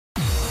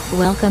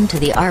Welcome to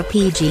the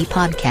RPG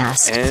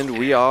Podcast. And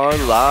we are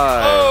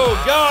live.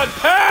 Oh, God,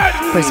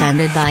 Pat!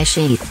 Presented by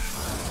Sheath.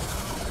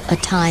 A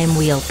Time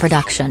Wheel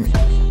production.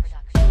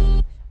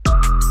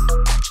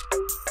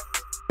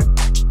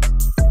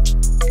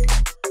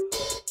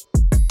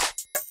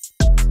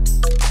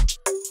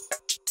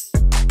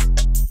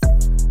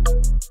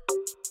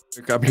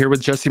 I'm here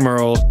with Jesse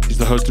Merle. He's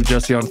the host of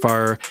Jesse on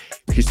Fire.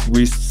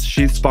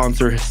 She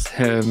sponsors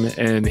him,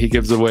 and he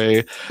gives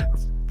away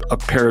a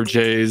pair of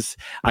J's.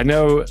 I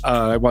know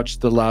I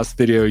watched the last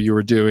video you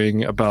were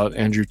doing about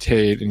Andrew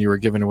Tate, and you were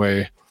giving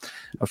away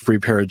a free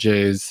pair of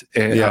J's.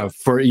 And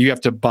for you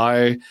have to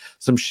buy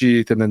some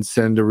Sheath and then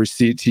send a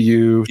receipt to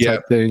you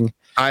type thing.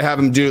 I have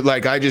them do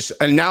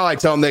and now I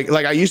tell them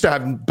I used to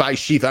have buy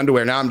Sheath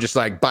underwear. Now I'm just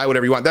like, buy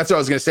whatever you want. That's what I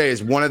was going to say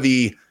is one of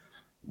the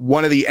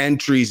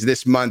entries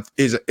this month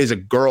is a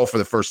girl for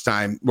the first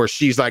time where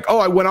she's like, oh,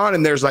 I went on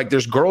and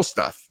there's girl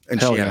stuff. And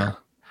Hell she yeah.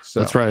 So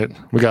that's right.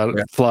 We got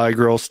fly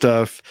girl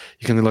stuff.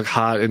 You can look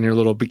hot in your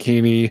little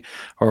bikini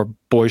or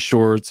boy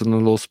shorts and a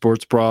little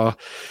sports bra.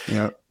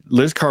 Yeah.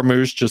 Liz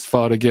Carmouche just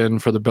fought again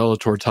for the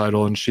Bellator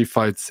title, and she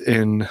fights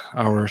in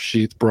our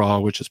Sheath bra,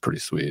 which is pretty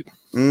sweet.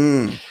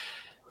 You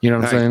know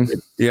what I'm saying?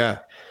 Yeah.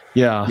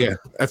 Yeah. Yeah.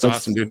 That's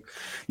awesome, dude.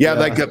 Yeah.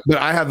 But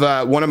I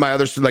have one of my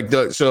others,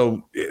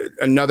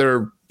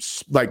 another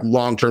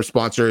long-term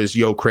sponsor is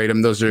Yo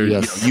Kratom. Those are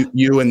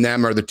you and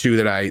them are the two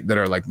that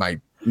are like my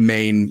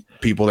main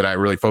people that I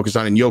really focus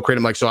on. And Yo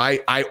Kratom, so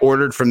I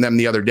ordered from them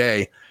the other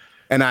day,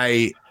 and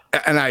I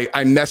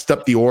messed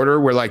up the order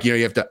where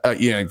you have to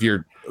if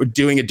you're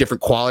doing a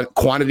different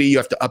quantity, you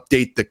have to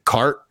update the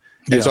cart.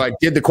 And so I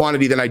did the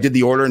quantity, then I did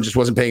the order and just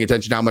wasn't paying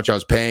attention to how much I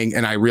was paying.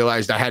 And I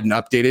realized I hadn't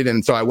updated.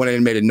 And so I went in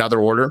and made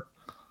another order,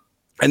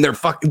 and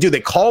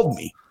they called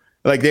me.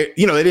 They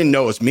didn't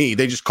know it was me.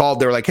 They just called.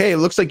 They were like, hey, it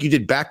looks like you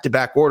did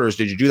back-to-back orders.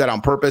 Did you do that on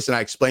purpose? And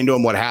I explained to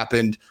them what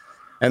happened.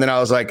 And then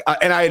I was like,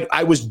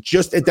 I was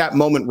just at that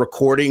moment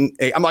recording.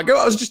 I'm like,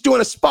 I was just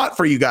doing a spot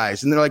for you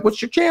guys. And they're like, what's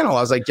your channel?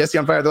 I was like, Jesse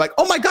on Fire. They're like,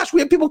 oh my gosh,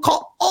 we have people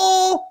call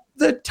all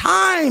the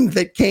time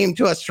that came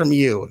to us from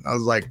you. And I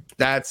was like,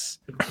 that's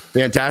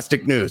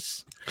fantastic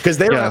news. Because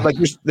they don't have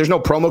there's no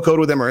promo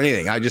code with them or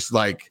anything. I just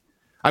I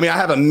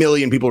have 1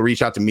 million people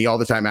reach out to me all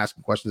the time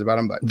asking questions about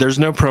them, but there's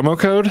no promo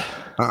code.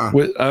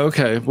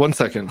 Okay, 1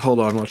 second.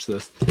 Hold on. Watch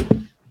this.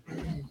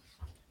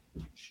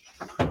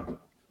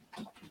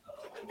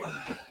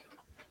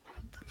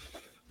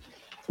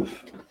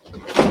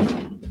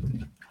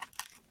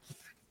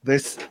 They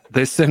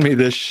send me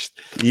this.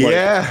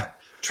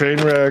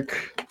 Train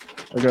wreck.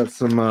 I got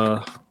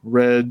some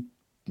red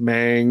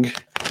mang.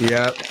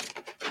 Yeah.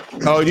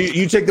 Oh,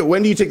 you take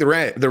when do you take the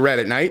red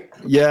at night?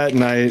 Yeah, at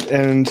night.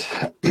 And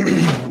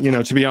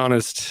to be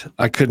honest,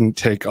 I couldn't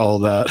take all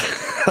that.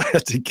 I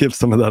had to give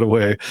some of that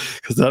away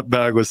because that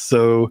bag was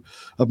so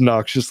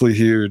obnoxiously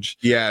huge.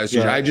 Yeah,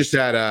 I just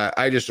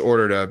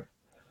ordered a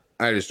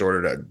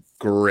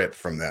grip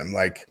from them.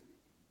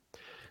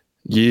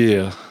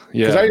 Yeah.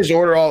 Because I just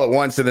order all at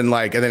once and then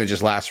it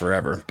just lasts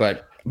forever.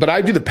 But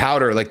I do the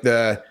powder,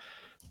 the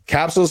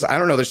capsules. I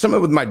don't know. There's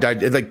something with my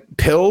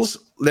pills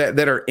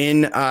that are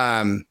in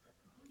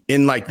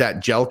that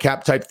gel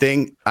cap type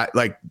thing.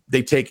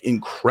 They take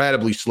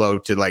incredibly slow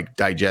to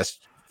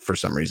digest for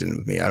some reason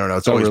with me. I don't know.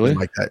 It's always been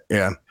like that.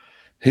 Yeah.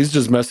 He's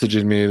just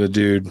messaging me. The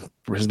dude,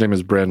 his name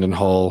is Brandon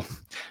Hall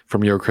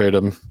from Yo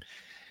Kratom.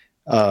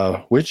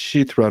 Which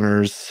Sheath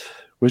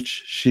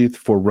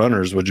for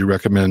runners would you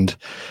recommend?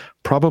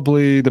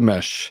 Probably the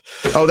mesh.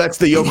 Oh, that's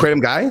the Yo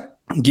Kratom guy?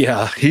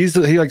 Yeah, he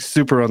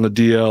super on the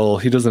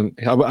DL. He doesn't.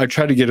 I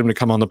tried to get him to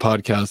come on the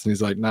podcast, and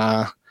he's like,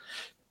 "Nah."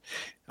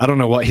 I don't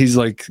know what he's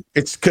like.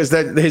 It's because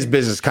his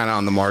business kind of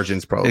on the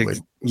margins, probably.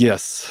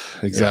 Yes,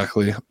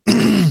 exactly.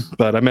 Yeah.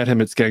 But I met him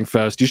at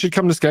Skankfest. You should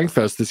come to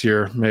Skankfest this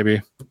year,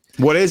 maybe.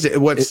 What is it?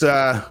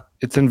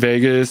 It's in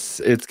Vegas.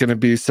 It's going to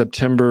be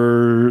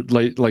September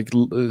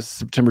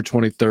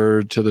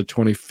 23rd to the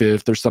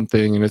 25th or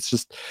something, and it's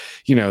just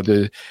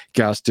the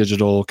Gas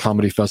Digital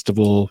Comedy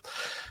Festival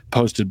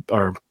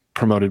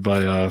promoted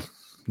by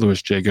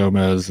Louis J.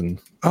 Gomez, and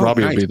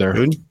Robbie will be there.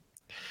 Dude.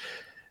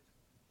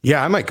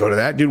 Yeah, I might go to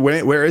that, dude.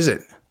 Where is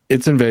it?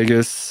 It's in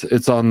Vegas.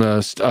 It's on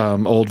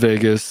the Old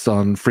Vegas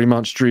on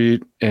Fremont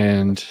Street,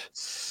 and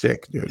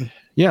sick, dude.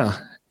 Yeah,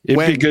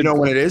 it'd be good. You know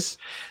when it is?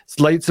 It's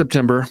late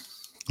September.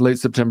 I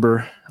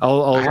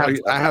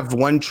have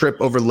one trip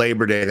over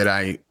Labor Day that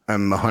I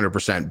am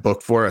 100%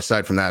 booked for.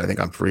 Aside from that, I think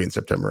I'm free in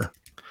September.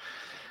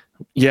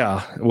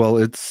 Yeah, well,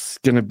 it's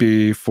gonna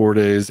be 4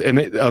 days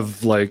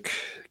of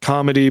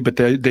comedy, but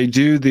they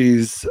do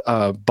these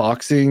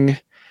boxing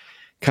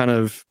kind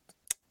of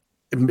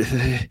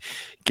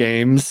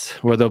games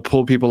where they'll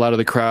pull people out of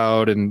the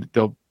crowd and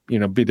they'll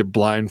either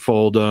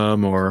blindfold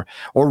them or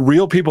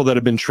real people that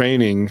have been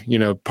training,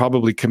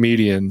 probably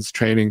comedians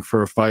training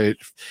for a fight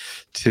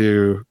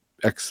to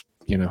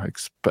do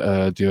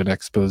an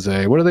expose.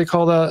 What do they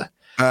call that?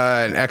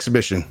 An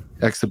exhibition.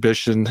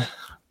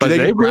 But do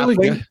they really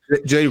do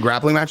they do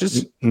grappling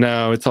matches?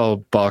 No, it's all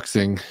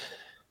boxing.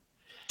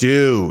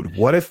 Dude,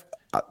 what if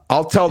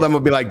I'll tell them, I'll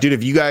be like, dude,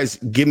 if you guys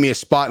give me a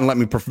spot and let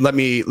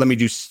me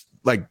do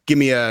like, give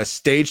me a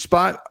stage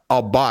spot,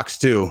 I'll box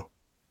too.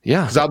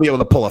 Yeah. Cause I'll be able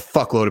to pull a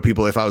fuckload of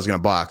people if I was going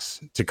to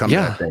box to come to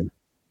that thing.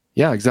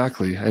 Yeah,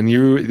 exactly. And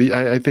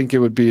I think it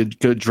would be a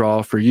good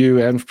draw for you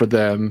and for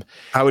them.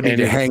 I would need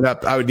to hang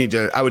up. I would need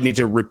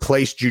to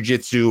replace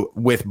jiu-jitsu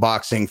with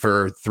boxing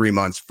for 3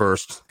 months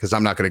first. Cause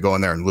I'm not going to go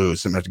in there and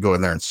lose. I'm going to have to go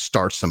in there and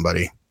starch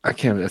somebody. I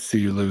can't see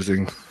you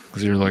losing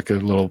because you're like a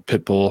little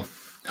pit bull.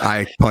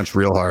 I punch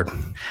real hard.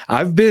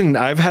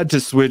 I've had to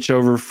switch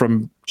over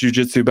from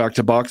jiu-jitsu back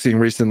to boxing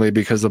recently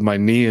because of my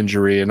knee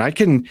injury, and I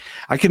can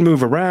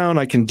move around,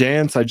 I can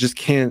dance, I just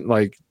can't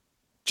like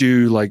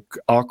do like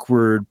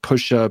awkward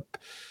push-up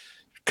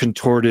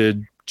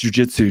contorted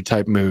jiu-jitsu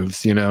type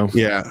moves, you know?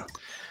 Yeah.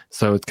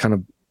 So it's kind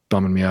of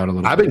bumming me out a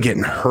little I've been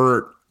getting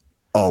hurt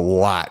a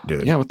lot,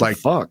 dude. Yeah, what the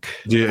fuck?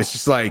 Dude, it's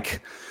just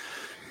like,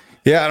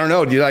 yeah, I don't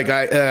know, dude. Like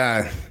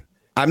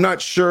I'm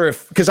not sure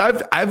if, because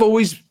I've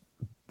always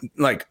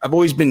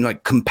been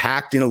like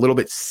compact and a little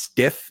bit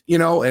stiff, you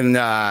know,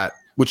 and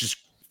which is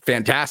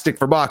fantastic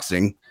for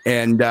boxing.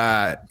 And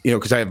you know,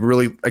 because I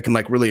can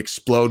like really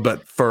explode.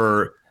 But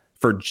for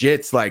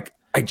jits, like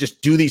I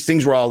just do these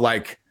things where I'll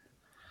like,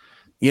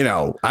 you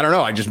know, I don't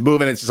know, I just move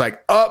and it's just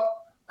like up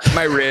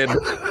my rib,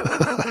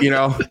 you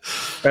know,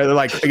 and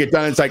like I get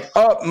done, it's like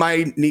up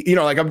my knee, you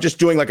know, like I'm just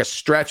doing like a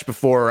stretch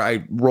before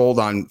I rolled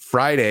on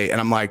Friday, and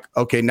I'm like,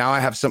 okay, now I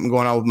have something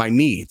going on with my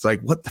knee. It's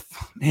like, what the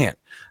man?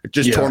 It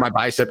just tore my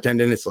bicep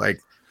tendon. It's like,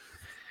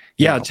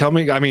 yeah. Tell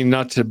me. I mean,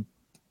 not to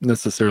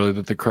necessarily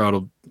that the crowd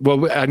will.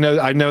 Well, I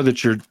know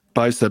that your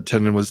bicep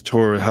tendon was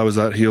tore. How is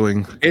that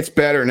healing? It's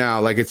better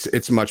now. Like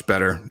it's much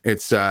better.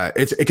 It's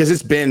because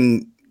it's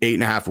been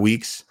 8.5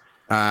 weeks.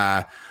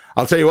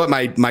 I'll tell you what,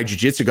 my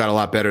jiu-jitsu got a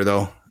lot better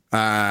though,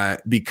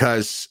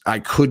 because I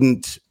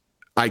couldn't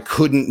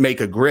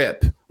make a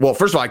grip. Well,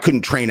 first of all, I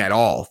couldn't train at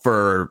all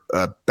for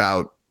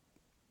about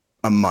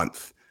a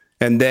month,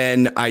 and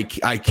then I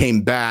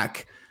came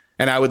back.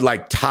 And I would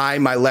like tie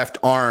my left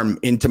arm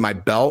into my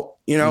belt,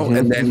 you know,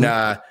 and then,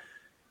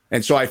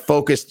 and so I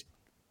focused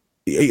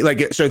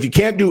like, so if you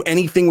can't do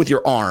anything with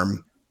your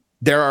arm,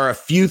 there are a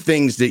few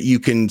things that you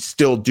can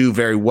still do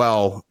very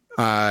well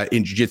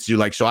in jiu-jitsu.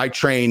 Like, so I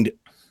trained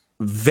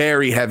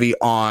very heavy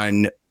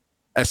on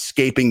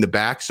escaping the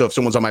back. So if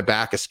someone's on my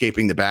back,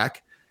 escaping the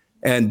back,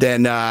 and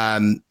then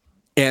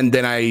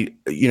I,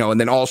 you know,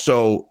 and then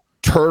also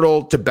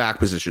turtle to back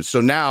position. So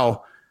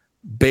now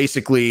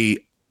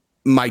basically,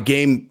 my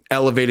game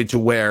elevated to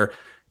where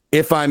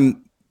if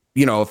I'm,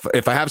 you know,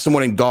 if I have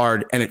someone in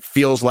guard and it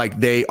feels like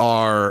they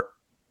are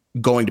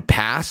going to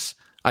pass,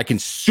 I can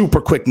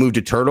super quick move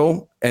to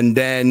turtle. And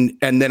then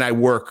I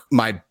work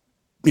my,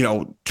 you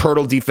know,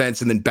 turtle defense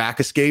and then back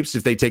escapes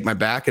if they take my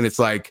back. And it's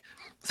like,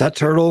 is that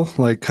turtle?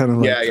 Like kind of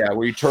like, yeah.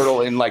 Where you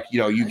turtle and like, you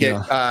know, you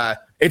get,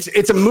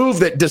 it's a move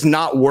that does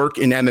not work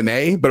in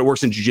MMA, but it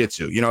works in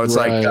jiu-jitsu. You know, it's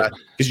like, cause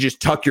you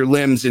just tuck your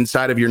limbs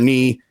inside of your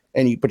knee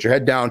and you put your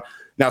head down.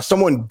 Now,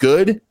 someone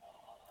good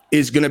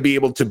is going to be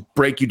able to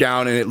break you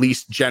down and at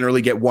least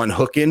generally get one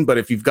hook in. But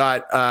if you've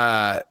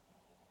got,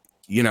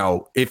 you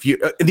know,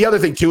 the other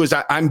thing too is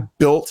I'm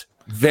built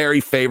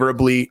very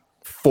favorably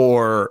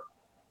for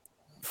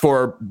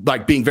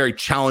like being very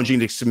challenging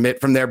to submit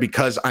from there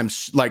because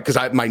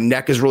my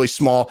neck is really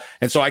small.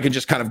 And so I can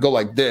just kind of go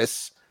like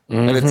this.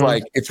 And it's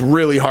like, it's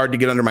really hard to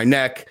get under my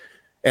neck.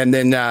 And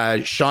then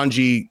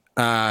Shanji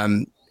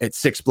at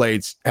Six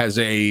Blades has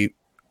a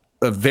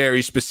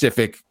very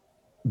specific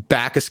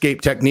back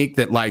escape technique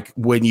that like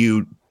when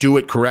you do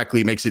it correctly,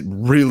 it makes it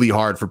really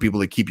hard for people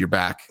to keep your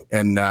back.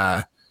 And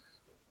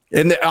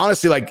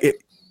honestly,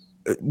 like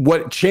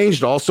what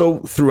changed also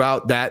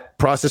throughout that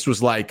process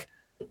was like,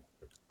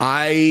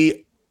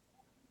 I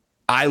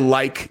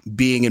like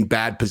being in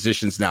bad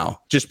positions now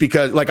just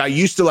because like I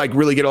used to like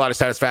really get a lot of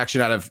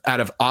satisfaction out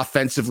of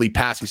offensively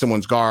passing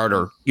someone's guard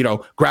or, you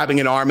know, grabbing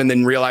an arm and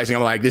then realizing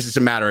I'm like, this is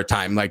a matter of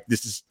time. Like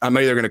I'm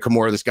either going to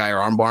Kimura this guy or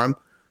armbar him.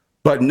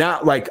 But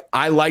not like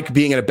I like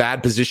being in a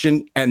bad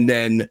position and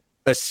then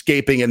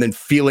escaping and then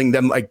feeling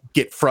them like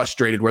get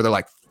frustrated where they're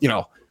like, you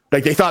know,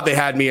 like they thought they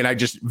had me and I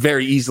just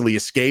very easily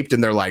escaped.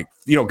 And they're like,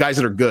 you know, guys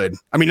that are good.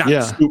 I mean,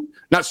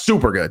 not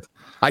super good.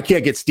 I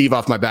can't get Steve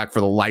off my back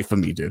for the life of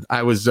me, dude.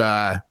 I was,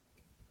 I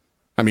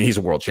mean, he's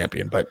a world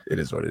champion, but it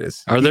is what it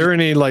is. Are there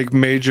any like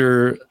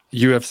major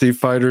UFC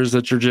fighters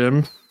at your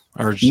gym?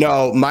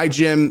 No, my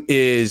gym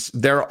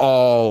they're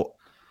all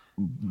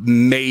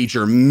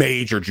major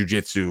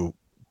jiu-jitsu.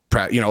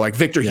 You know, like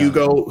Victor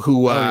Hugo,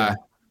 who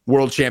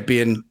world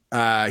champion.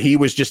 He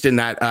was just in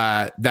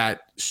that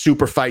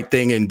super fight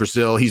thing in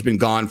Brazil. He's been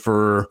gone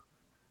for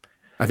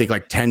I think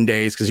like 10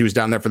 days because he was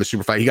down there for the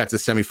super fight. He got to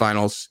the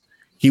semifinals.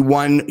 He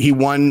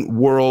won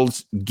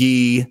world's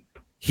gi.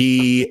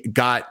 He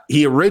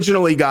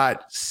originally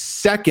got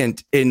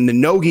second in the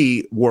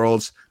no-gi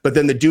worlds, but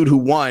then the dude who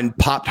won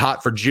popped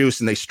hot for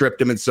juice and they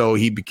stripped him, and so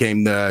he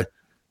became the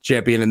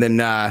champion. And then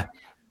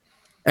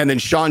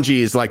Shanji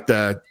is like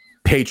the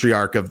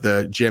patriarch of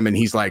the gym, and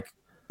he's like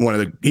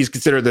he's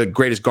considered the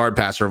greatest guard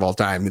passer of all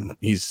time, and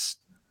he's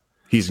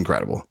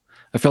incredible.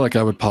 I feel like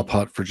I would pop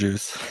hot for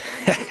juice.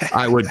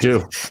 I would too.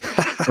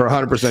 For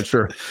 100%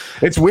 sure.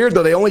 It's weird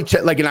though. They only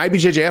like in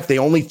IBJJF, they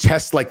only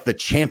test like the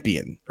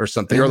champion or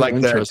something, or like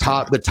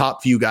the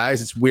top few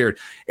guys. It's weird.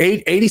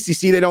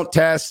 ADCC, they don't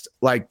test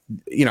like,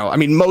 I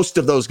mean, most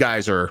of those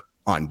guys are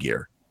on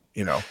gear,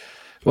 well,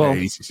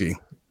 ADCC.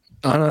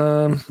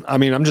 I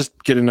mean, I'm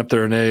just getting up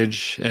there in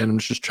age, and I'm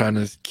just trying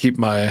to keep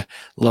my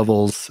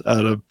levels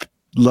at a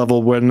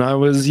level when I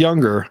was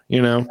younger.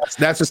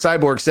 That's what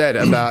Cyborg said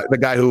about the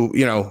guy who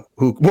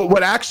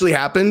what actually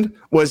happened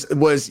was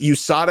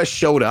USADA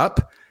showed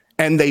up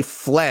and they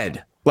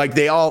fled. Like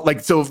they all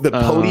so the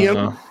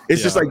podium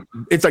is just like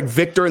it's like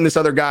Victor and this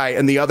other guy,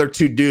 and the other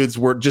two dudes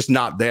were just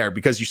not there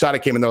because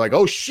USADA came and they're like,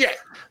 oh shit.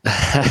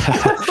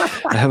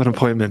 I have an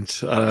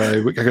appointment.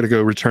 I got to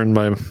go return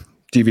my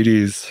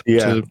DVDs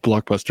to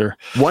Blockbuster.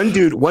 One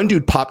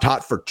dude popped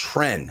hot for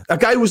Tren. A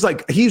guy who was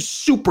like, he's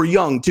super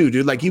young too,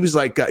 dude. Like he was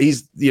like,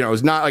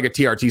 it's not like a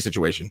TRT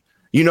situation.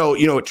 You know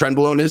what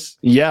Trenbolone is?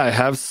 Yeah, I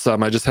have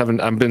some. I just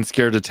haven't. I've been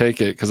scared to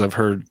take it because I've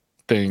heard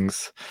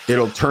things.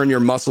 It'll turn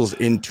your muscles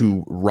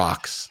into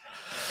rocks.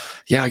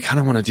 Yeah, I kind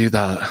of want to do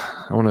that.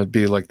 I want to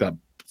be like that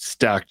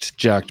stacked,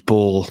 jacked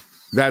bull.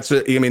 That's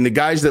what I mean. The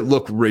guys that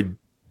look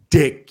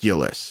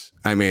ridiculous.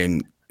 I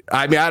mean,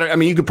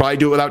 you could probably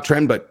do it without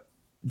Tren, but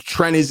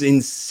Tren is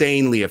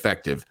insanely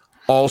effective.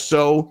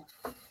 Also,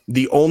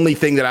 the only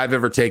thing that I've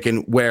ever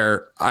taken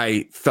where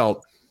I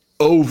felt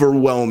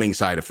overwhelming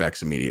side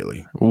effects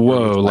immediately.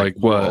 Whoa, like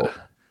what? Whoa.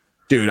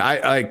 Dude,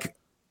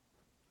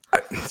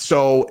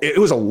 so it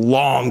was a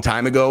long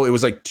time ago. It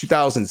was like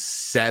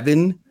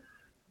 2007,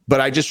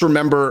 but I just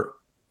remember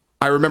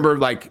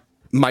like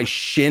my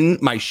shin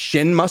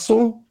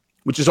muscle,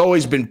 which has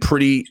always been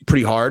pretty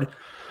hard,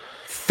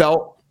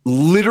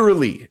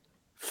 literally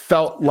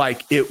felt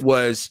like it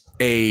was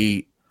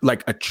a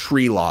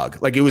tree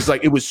log. Like it was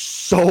they were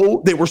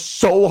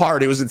so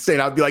hard. It was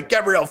insane. I'd be like,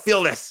 Gabriel,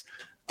 feel this.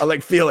 I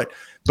like feel it.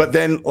 But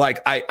then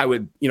like I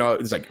would, it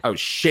was like I was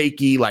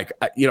shaky, like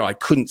I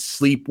couldn't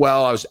sleep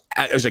well. I was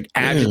like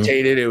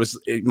agitated. It was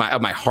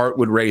my heart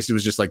would race. It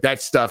was just like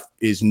that stuff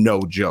is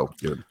no joke,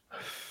 dude.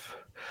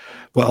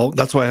 Well,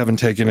 that's why I haven't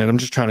taken it. I'm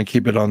just trying to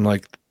keep it on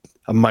like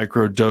a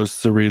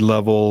microdosery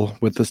level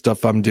with the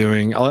stuff I'm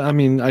doing. I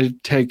mean, I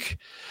take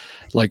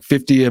like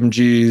 50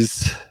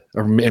 mgs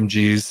or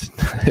mgs,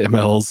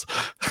 mLs,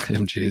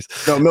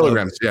 mgs. No,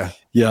 milligrams. Yeah.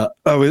 Yeah.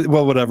 Oh,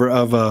 well, whatever.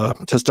 Of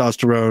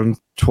testosterone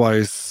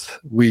twice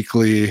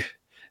weekly,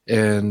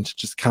 and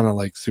just kind of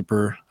like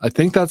super. I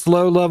think that's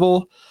low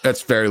level.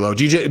 That's very low.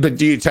 Do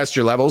you test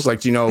your levels? Like,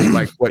 do you know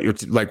like what you're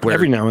like? Where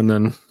every now and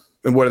then.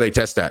 And what do they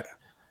test at?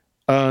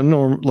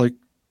 Like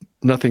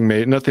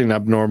nothing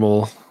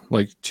abnormal,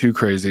 like too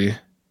crazy.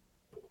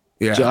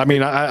 Yeah. I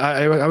mean,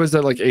 I was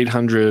at like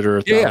 800 or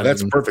 1,000. Yeah,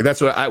 that's perfect.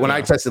 That's what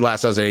I tested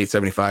last. I was at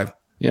 875.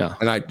 Yeah,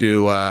 and I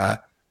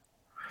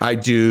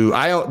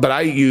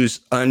use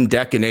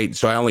undeconate,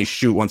 so I only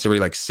shoot once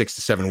every like 6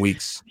 to 7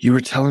 weeks. You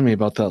were telling me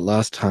about that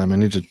last time. I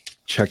need to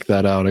check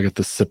that out. I got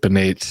the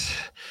Sipinate.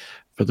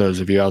 For those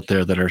of you out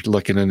there that are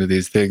looking into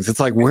these things, it's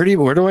like where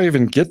do I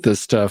even get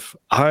this stuff?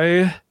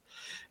 The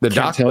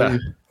doctor.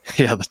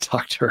 Yeah, the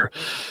doctor.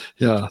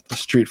 Yeah, the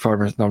street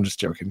farmers. No, I'm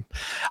just joking.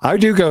 I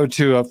do go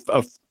to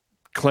a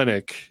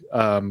clinic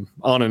on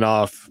and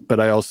off, but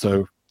I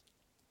also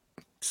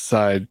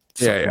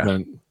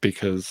supplement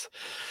because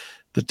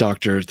the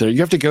doctor there, you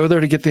have to go there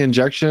to get the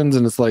injections,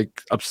 and it's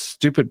like a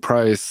stupid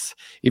price.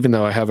 Even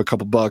though I have a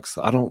couple bucks,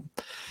 I don't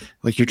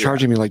like you're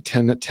charging me like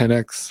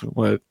 10x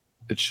what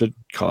it should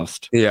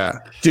cost. Yeah,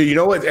 dude. You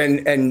know what?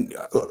 And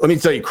let me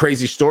tell you a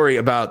crazy story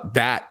about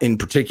that in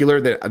particular.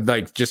 That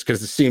like just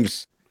because it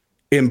seems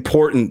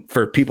important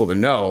for people to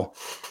know.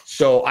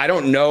 So I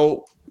don't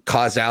know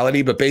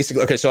causality, but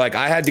basically, okay. So like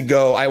I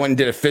went and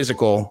did a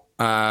physical.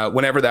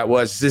 Whenever that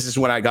was, this is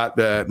when I got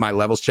my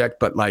levels checked.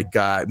 But like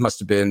it must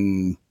have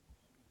been,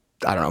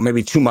 I don't know,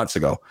 maybe 2 months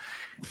ago.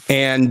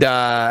 And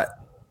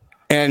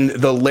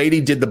the lady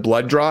did the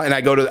blood draw, and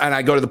I go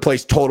to the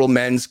place Total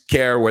Men's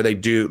Care where they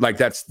do like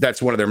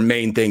that's one of their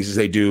main things is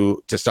they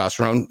do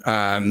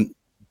testosterone.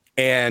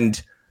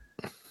 And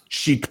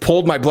she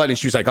pulled my blood and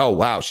she was like, "Oh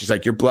wow." She's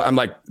like, "Your blood." I'm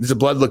like, "Does the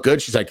blood look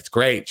good?" She's like, "It's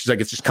great." She's like,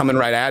 "It's just coming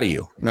right out of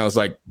you." And I was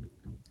like,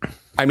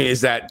 "I mean,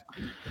 is that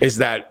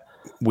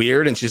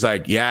weird?" And she's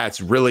like, "Yeah, it's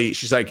really."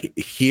 She's like,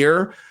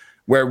 "Here,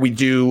 where we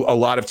do a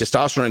lot of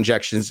testosterone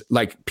injections,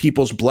 like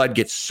people's blood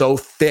gets so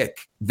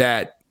thick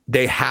that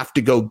they have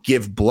to go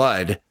give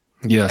blood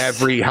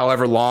every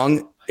however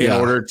long in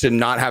order to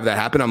not have that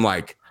happen." I'm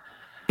like,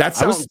 that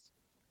sounds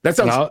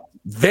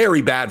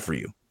very bad for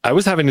you. I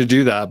was having to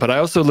do that, but I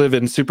also live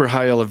in super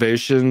high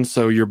elevation,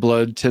 so your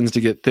blood tends to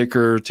get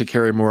thicker to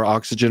carry more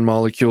oxygen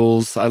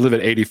molecules. I live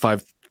at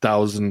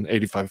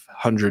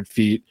 8,500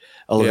 feet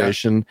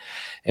elevation,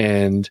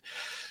 and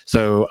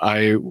so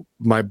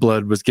my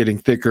blood was getting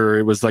thicker.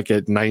 It was like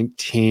at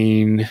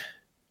 19,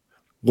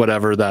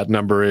 whatever that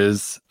number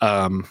is.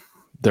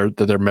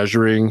 They're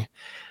measuring,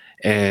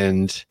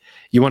 and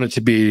you want it to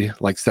be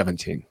like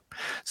 17.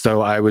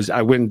 So I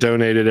went and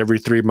donated every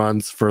 3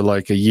 months for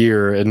like a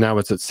year, and now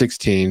it's at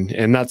 16,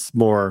 and that's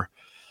more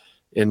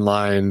in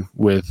line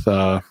with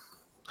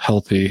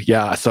healthy.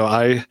 Yeah.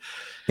 So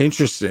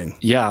interesting.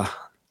 Yeah.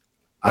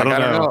 I don't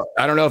know.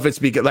 I don't know if it's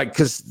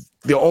because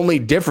the only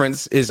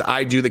difference is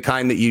I do the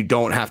kind that you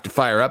don't have to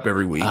fire up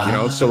every week, you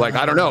know? So like,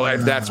 I don't know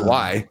if that's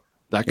why.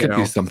 That could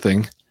be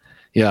something.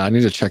 Yeah. I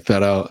need to check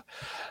that out,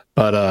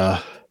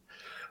 but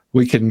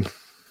we'll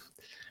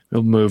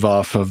move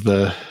off of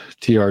the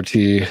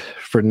TRT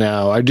for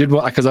now. I did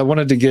because I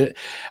wanted to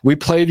we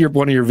played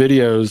one of your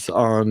videos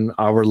on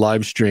our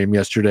live stream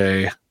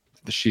yesterday,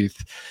 the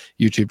Sheath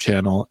YouTube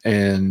channel,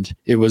 and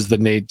it was the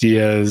Nate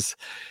Diaz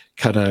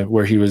kind of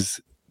where he was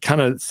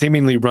kind of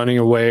seemingly running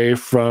away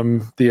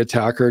from the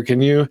attacker.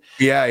 Can you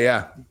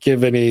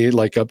give any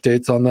like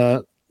updates on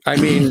that? I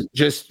mean,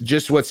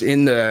 just what's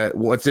in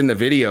the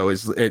video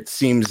is it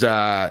seems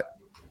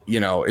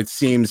it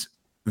seems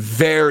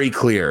very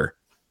clear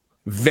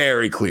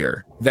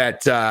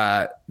that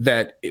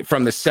that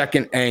from the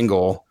second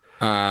angle,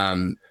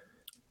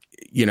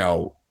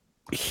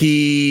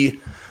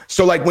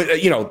 so like when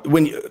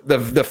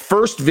the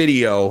first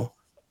video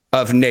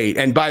of Nate,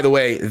 and by the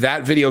way,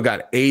 that video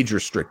got age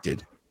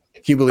restricted.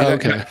 Can you believe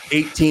that? Okay.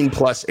 18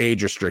 plus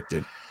age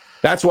restricted.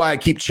 That's why I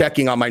keep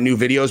checking on my new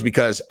videos,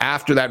 because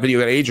after that video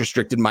got age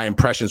restricted, my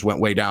impressions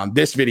went way down.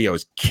 This video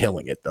is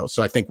killing it though,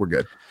 so I think we're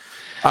good.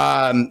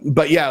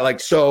 But yeah, like,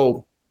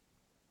 so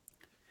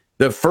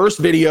the first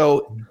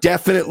video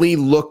definitely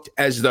looked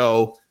as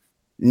though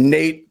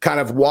Nate kind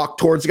of walked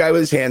towards the guy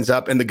with his hands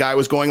up, and the guy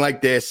was going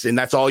like this, and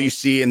that's all you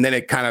see. And then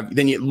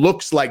it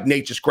looks like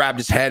Nate just grabbed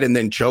his head and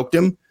then choked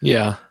him.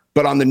 Yeah.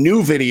 But on the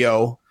new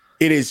video,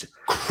 it is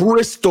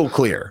crystal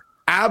clear,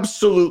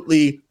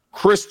 absolutely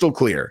crystal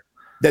clear,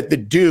 that the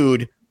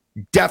dude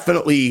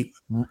definitely,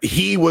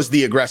 he was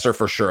the aggressor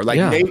for sure. Like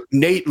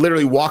Nate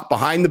literally walked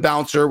behind the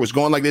bouncer, was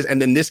going like this,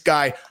 and then this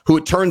guy, who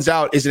it turns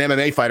out is an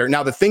MMA fighter.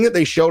 Now, the thing that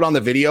they showed on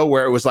the video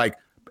where it was like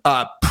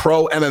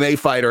pro MMA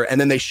fighter, and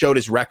then they showed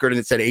his record and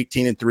it said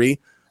 18-3.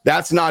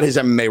 That's not his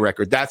MMA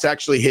record. That's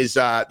actually his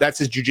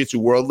Jiu-Jitsu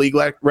World League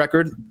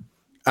record.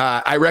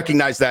 I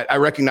recognize that. I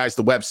recognize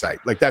the website.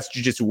 Like, that's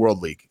Jiu-Jitsu World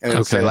League. And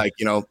it'll say like,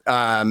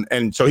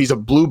 and so he's a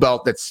blue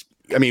belt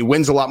he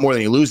wins a lot more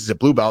than he loses at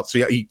blue belt.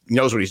 So he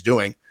knows what he's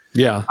doing.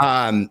 Yeah.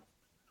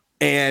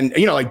 And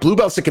like blue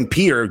belts that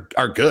compete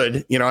are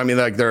good. I mean,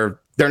 like they're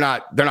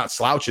not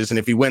slouches. And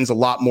if he wins a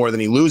lot more than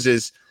he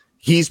loses,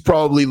 he's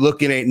probably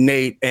looking at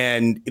Nate.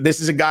 And this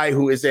is a guy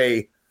who is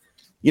he's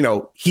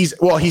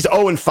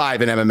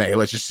 0-5 in MMA.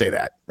 Let's just say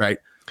that. Right.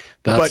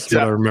 That's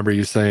what I remember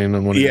you saying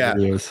on one of your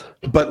videos.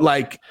 But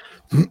like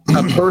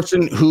a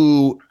person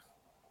who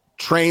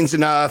trains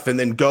enough and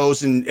then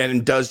goes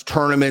and does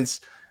tournaments,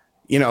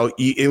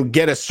 you'll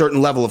get a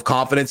certain level of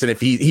confidence. And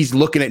if he's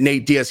looking at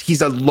Nate Diaz,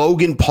 he's a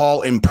Logan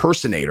Paul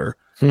impersonator.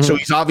 Mm-hmm. So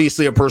he's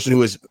obviously a person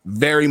who is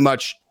very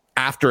much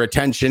after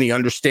attention. He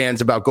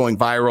understands about going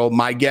viral.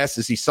 My guess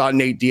is he saw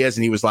Nate Diaz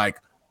and he was like,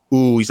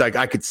 ooh, he's like,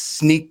 I could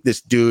sneak this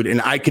dude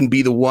and I can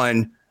be the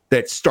one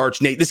that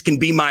starts Nate. This can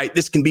be my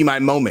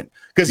moment.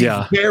 Because he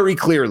very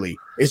clearly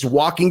is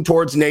walking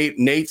towards Nate.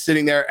 Nate's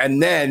sitting there.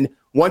 And then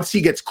once he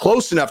gets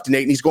close enough to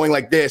Nate and he's going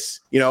like this,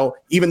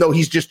 even though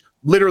he's just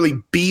literally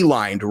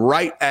beelined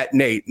right at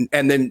Nate.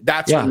 And then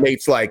that's when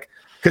Nate's like,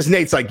 because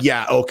Nate's like,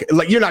 yeah, okay.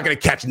 Like, you're not going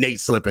to catch Nate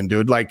slipping,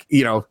 dude. Like,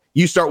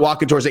 you start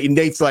walking towards it and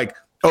Nate's like,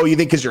 oh, you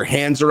think because your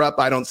hands are up,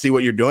 I don't see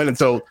what you're doing. And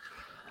so,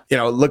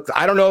 look,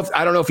 I don't know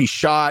if he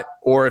shot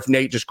or if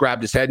Nate just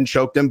grabbed his head and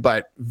choked him,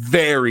 but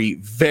very,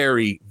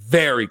 very,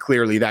 very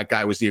clearly that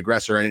guy was the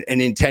aggressor and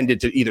intended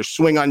to either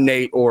swing on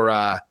Nate or,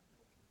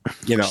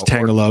 just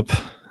tangle up.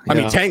 I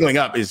mean, tangling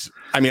up is,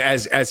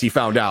 as he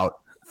found out,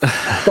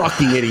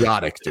 fucking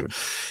idiotic, dude.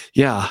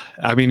 Yeah.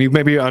 I mean, you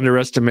maybe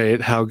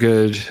underestimate how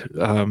good,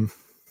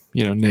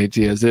 Nate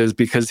Diaz is,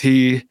 because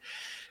he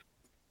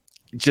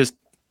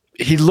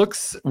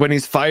looks, when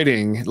he's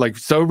fighting, like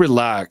so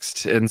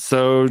relaxed and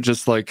so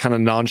just like kind of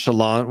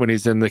nonchalant when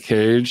he's in the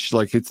cage,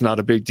 like it's not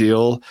a big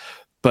deal.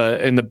 But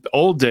in the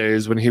old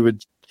days when he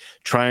would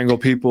triangle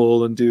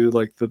people and do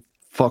like the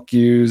fuck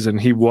yous, and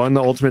he won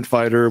the Ultimate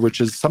Fighter,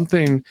 which is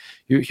something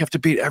you have to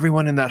beat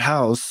everyone in that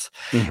house.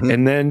 Mm-hmm.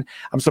 And then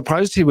I'm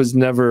surprised he was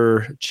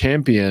never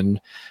champion,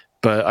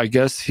 but I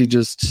guess he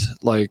just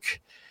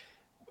like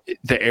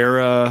the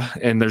era,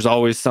 and there's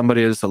always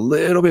somebody that's a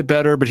little bit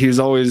better, but he's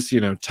always,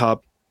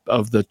 top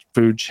of the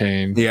food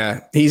chain. Yeah.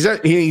 He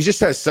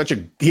has such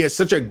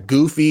a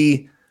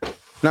goofy,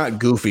 not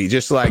goofy,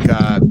 just like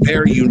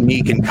very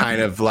unique and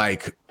kind of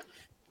like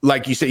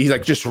you said, he's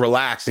like just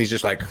relaxed. And he's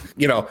just like,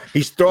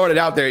 he's throwing it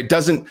out there. It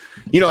doesn't,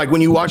 like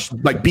when you watch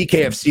like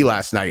BKFC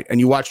last night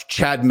and you watch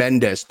Chad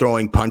Mendes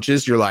throwing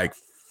punches, you're like,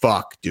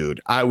 fuck, dude,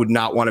 I would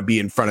not want to be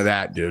in front of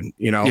that dude.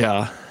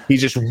 Yeah. He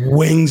just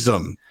wings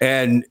them.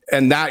 And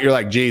that you're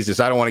like, Jesus,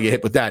 I don't want to get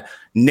hit with that.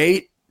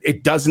 Nate,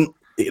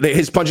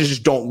 his punches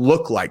just don't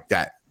look like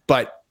that,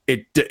 but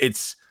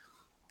it's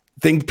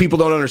thing people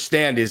don't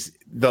understand is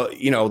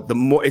the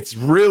more it's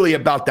really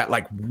about that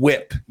like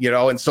whip,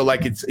 and so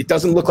like it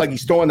doesn't look like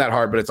he's throwing that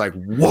hard, but it's like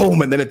whoa,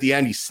 and then at the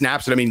end he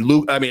snaps it. I mean,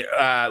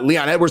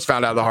 Leon Edwards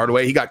found out the hard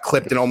way. He got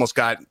clipped and almost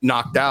got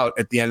knocked out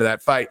at the end of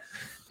that fight.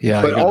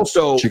 Yeah, but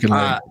also,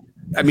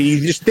 I mean, you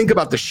just think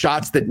about the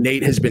shots that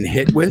Nate has been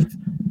hit with,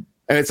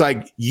 and it's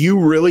like, you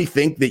really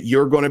think that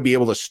you're going to be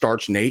able to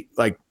starch Nate?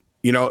 Like,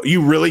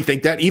 you really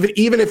think that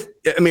even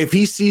if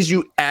he sees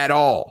you at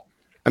all,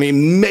 I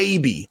mean,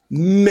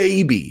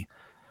 maybe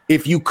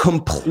if you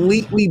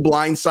completely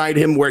blindside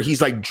him where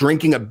he's like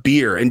drinking a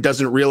beer and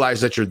doesn't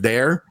realize that you're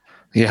there.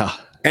 Yeah.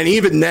 And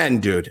even then,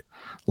 dude.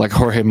 Like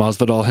Jorge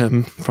Masvidal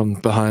him from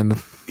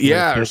behind.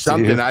 Yeah, or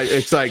something.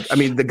 It's like, I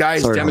mean, the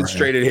guy's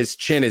demonstrated his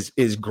chin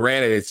is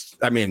granted. It's,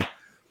 I mean,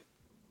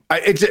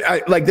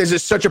 like there's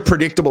just such a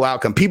predictable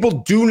outcome. People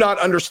do not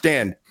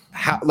understand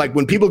how, like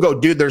when people go,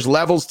 dude, there's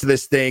levels to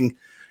this thing.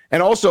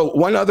 And also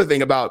one other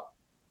thing about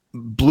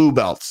blue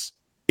belts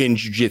in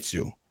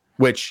jiu-jitsu,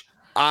 which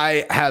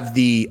I have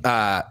the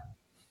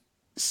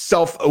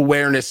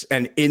self-awareness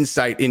and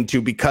insight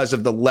into because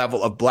of the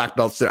level of black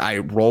belts that I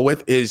roll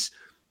with, is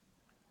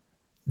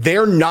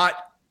they're not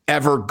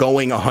ever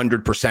going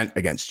 100%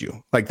 against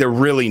you. Like they're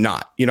really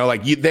not,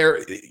 like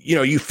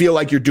you feel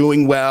like you're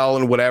doing well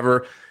and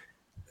whatever.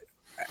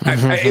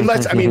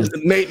 Unless, I mean,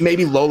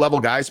 maybe low level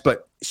guys,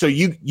 but so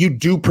you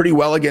do pretty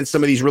well against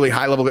some of these really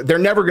high level guys. They're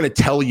never going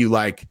to tell you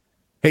like,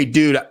 hey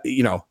dude,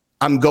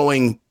 I'm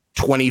going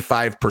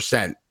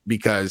 25%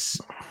 because,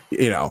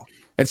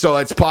 and so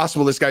it's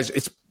possible this guy's,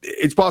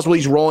 it's possible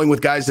he's rolling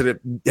with guys that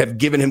have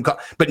given him,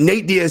 but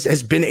Nate Diaz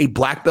has been a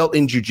black belt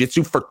in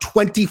jiu-jitsu for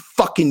 20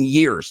 fucking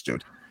years,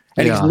 dude.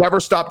 And he's never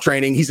stopped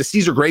training. He's a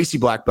Cesar Gracie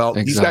black belt.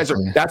 Exactly.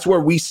 These guys that's where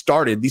we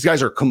started. These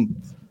guys are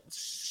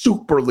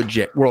super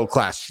legit,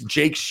 world-class.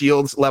 Jake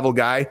Shields level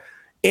guy.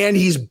 And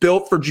he's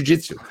built for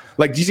jiu-jitsu.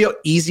 Like, do you see how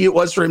easy it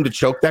was for him to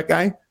choke that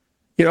guy?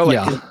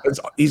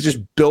 He's just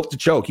built to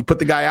choke. He put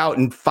the guy out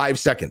in 5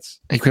 seconds.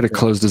 He could have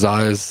closed his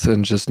eyes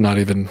and just not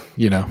even,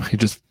 he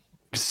just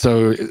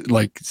so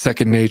like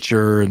second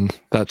nature and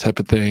that type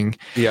of thing.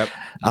 Yep.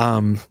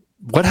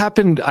 What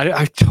happened?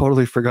 I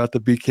totally forgot the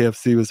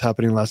BKFC was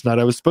happening last night.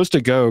 I was supposed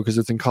to go because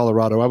it's in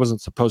Colorado. I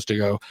wasn't supposed to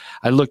go.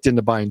 I looked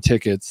into buying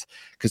tickets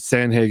because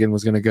Sandhagen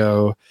was going to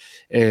go,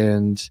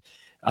 and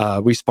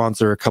we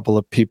sponsor a couple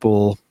of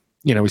people.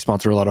 We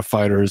sponsor a lot of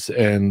fighters,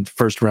 and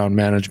First Round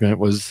Management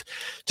was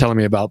telling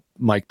me about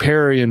Mike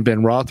Perry and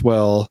Ben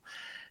Rothwell.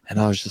 And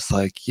I was just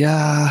like,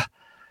 yeah,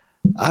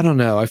 I don't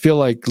know. I feel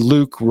like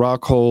Luke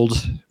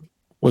Rockhold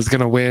was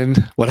going to win.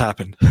 What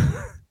happened?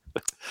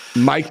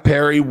 Mike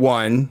Perry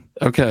won.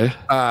 Okay.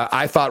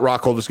 I thought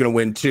Rockhold was going to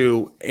win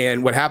too.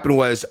 And what happened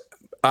was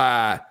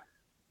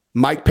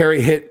Mike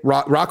Perry hit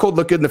Rockhold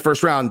looked good in the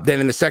first round. Then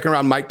in the second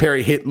round, Mike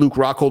Perry hit Luke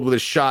Rockhold with a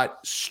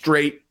shot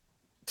straight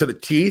to the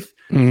teeth.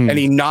 And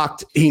he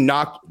knocked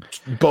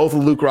both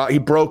of Luke Rockhold. He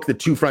broke the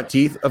two front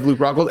teeth of Luke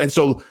Rockhold. And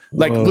so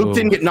like Luke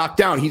didn't get knocked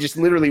down. He just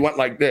literally went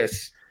like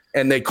this,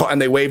 and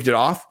they waved it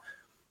off.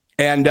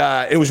 And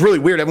it was really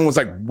weird. Everyone was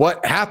like,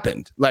 what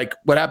happened? Like,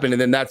 what happened?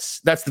 And then that's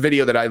the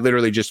video that I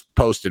literally just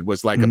posted,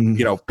 was like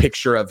a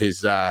picture of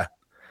his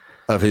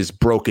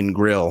broken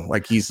grill.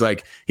 Like he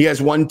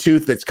has one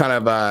tooth that's kind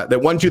of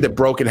that one tooth that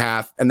broke in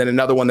half, and then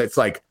another one that's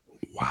like,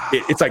 wow,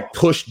 it's like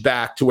pushed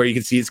back to where you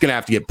can see it's gonna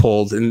have to get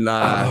pulled. And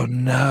oh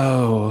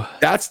no,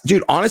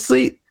 dude,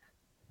 honestly,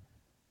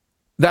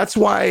 that's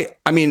why.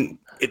 I mean,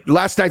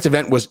 last night's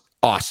event was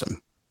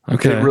awesome.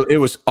 Okay, it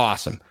was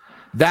awesome.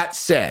 That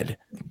said,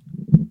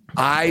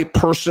 I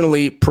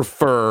personally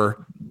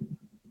prefer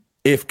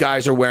if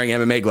guys are wearing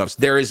MMA gloves.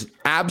 There is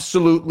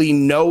absolutely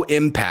no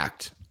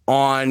impact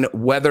on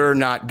whether or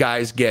not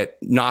guys get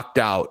knocked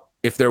out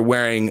if they're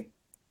wearing,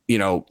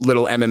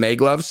 little MMA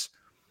gloves.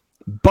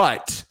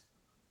 But,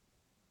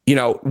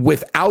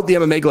 without the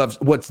MMA gloves,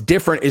 what's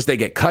different is they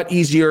get cut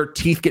easier,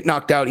 teeth get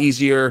knocked out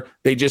easier.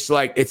 They just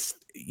I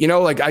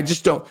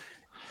just don't.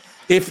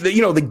 If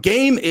the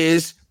game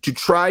is to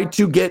try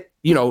to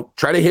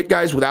hit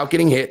guys without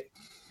getting hit.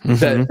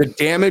 Mm-hmm. The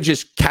damage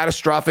is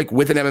catastrophic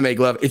with an MMA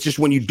glove. It's just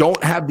when you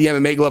don't have the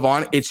MMA glove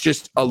on, it's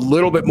just a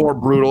little bit more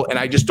brutal. And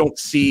I just don't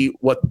see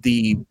what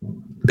the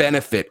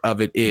benefit of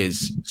it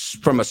is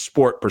from a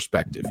sport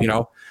perspective, And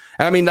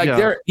I mean,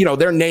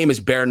 their name is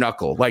bare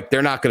knuckle. Like,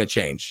 they're not going to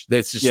change.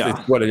 It's just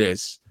it's what it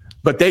is.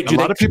 But a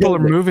lot of people are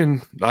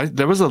moving.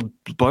 There was a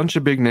bunch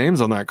of big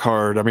names on that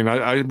card. I mean,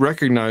 I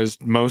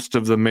recognized most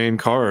of the main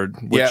card.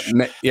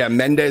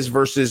 Mendez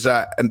versus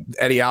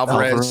Eddie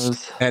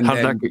Alvarez. And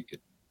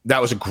that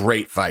was a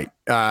great fight.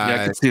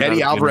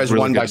 Eddie Alvarez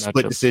won by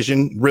split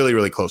decision. Really,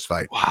 really close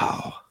fight.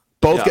 Wow.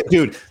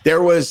 Dude, they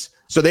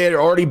had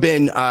already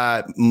been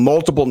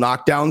multiple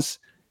knockdowns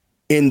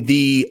in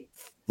the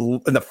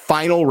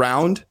final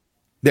round.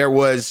 There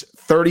was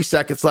 30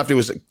 seconds left. It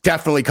was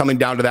definitely coming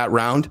down to that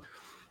round.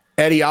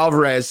 Eddie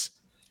Alvarez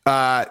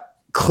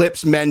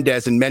clips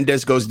Mendez, and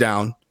Mendez goes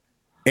down.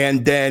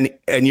 And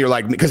you're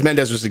like, because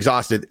Mendez was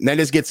exhausted.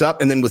 Mendez gets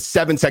up, and then with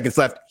 7 seconds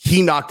left,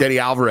 he knocked Eddie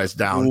Alvarez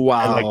down.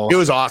 Wow. Like, it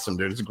was awesome,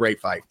 dude. It's a great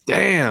fight.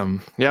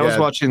 Damn. Yeah, I was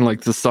watching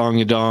like the Song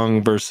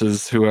Yadong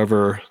versus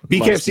whoever.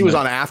 BKFC was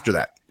on after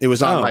that. It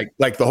was on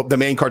like the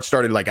main card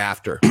started like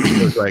after.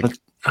 It was like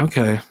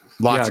okay.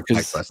 Lots of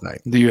fights last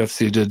night. The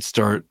UFC did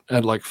start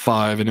at like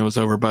 5 and it was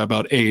over by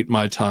about 8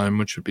 my time,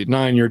 which would be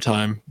 9 your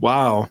time.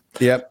 Wow.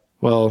 Yep.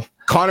 Well,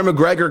 Conor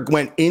McGregor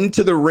went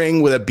into the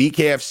ring with a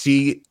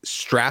BKFC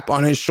strap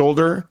on his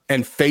shoulder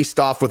and faced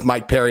off with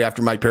Mike Perry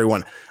after Mike Perry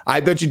won.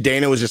 I bet you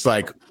Dana was just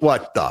like,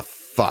 what the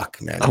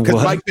fuck, man?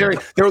 Because Mike Perry,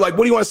 they were like,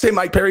 what do you want to say,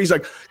 Mike Perry? He's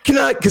like, can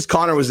I, because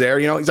Conor was there,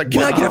 he's like,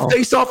 can I get a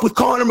face off with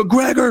Conor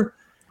McGregor?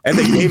 And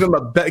they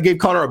gave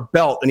Conor a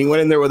belt, and he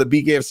went in there with a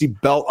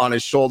BKFC belt on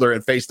his shoulder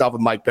and faced off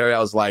with Mike Perry. I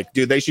was like,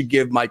 dude, they should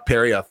give Mike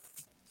Perry a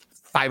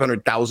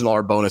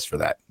 $500,000 bonus for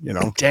that,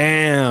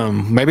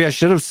 Damn. Maybe I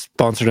should have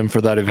sponsored him for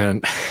that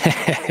event.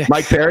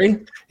 Mike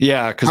Perry?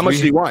 Yeah. How much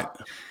did he want?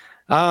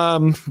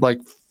 Like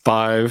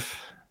 5.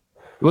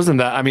 It wasn't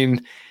that. I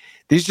mean,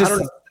 these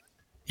just,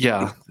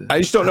 yeah.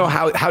 I just don't know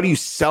how do you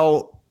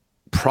sell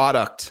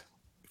product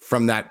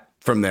from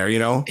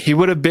there, He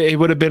would have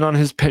been on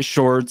his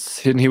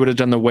shorts, and he would have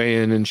done the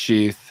weigh-in and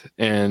sheath.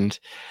 And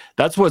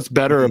that's what's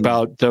better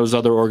about those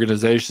other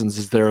organizations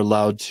is they're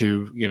allowed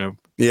to,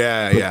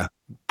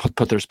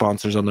 put their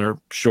sponsors on their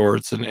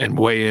shorts and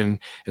weigh in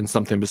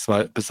something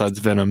besides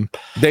Venom.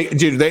 They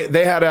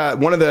had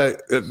one of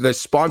the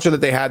sponsor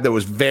that they had that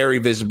was very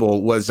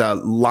visible was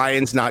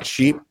Lions Not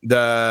Sheep.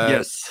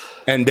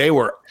 And they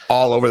were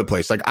all over the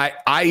place. Like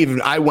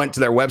I went to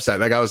their website.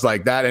 Like I was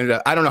like that,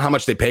 and I don't know how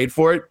much they paid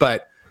for it,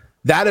 but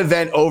that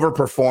event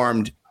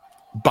overperformed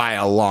by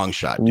a long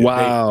shot. Dude.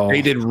 Wow,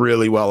 they did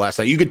really well last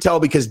night. You could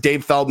tell because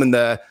Dave Feldman,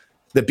 the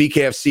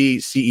BKFC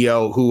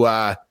CEO, who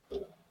I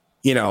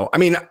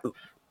mean,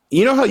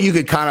 how you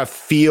could kind of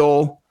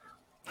feel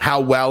how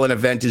well an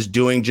event is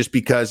doing just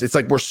because it's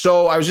like I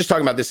was just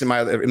talking about this in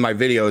my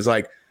video. It's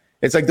like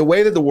the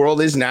way that the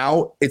world is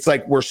now, it's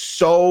like we're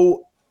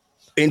so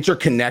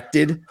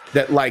interconnected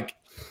that like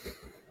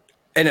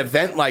an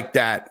event like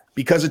that,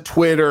 because of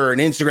Twitter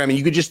and Instagram, and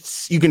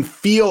you can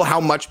feel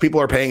how much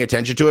people are paying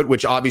attention to it,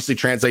 which obviously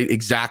translates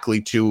exactly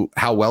to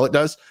how well it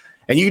does.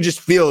 And you just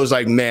feel it's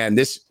like, man,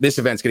 this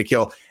event's going to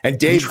kill. And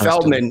Dave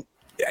Feldman,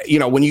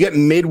 when you get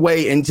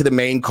midway into the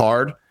main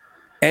card,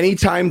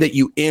 anytime that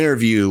you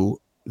interview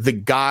the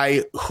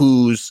guy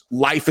whose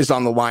life is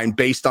on the line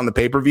based on the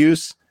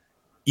pay-per-views,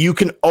 you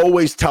can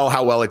always tell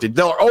how well it did.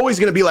 They're always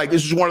going to be like,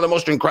 this is one of the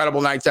most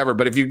incredible nights ever.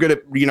 But if you're good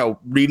at,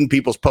 reading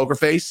people's poker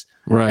face,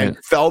 right?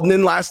 And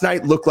Feldman last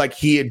night looked like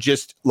he had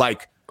just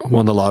like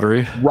won the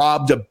lottery,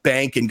 robbed a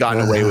bank, and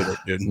gotten away with it,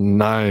 dude.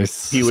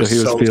 Nice. He was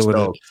so feeling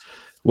stoked. it.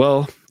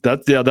 Well,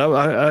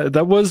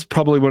 that was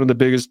probably one of the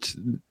biggest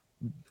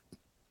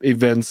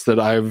events that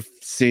I've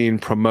seen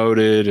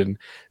promoted, and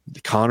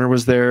Conor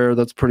was there.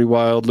 That's pretty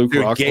wild. Luke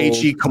Rockhold,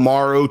 Gaethje,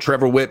 Kamaru,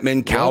 Trevor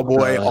Whitman,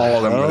 Cowboy, all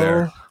of them were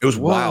there. It was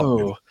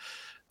wild.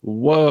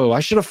 Whoa! I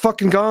should have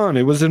fucking gone.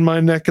 It was in my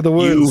neck of the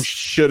woods. You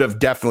should have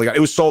definitely gone. It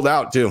was sold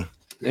out too.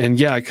 And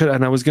yeah, I could.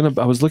 And I was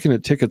looking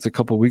at tickets a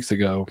couple weeks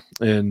ago,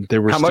 and they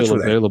were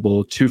still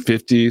available.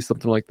 $250,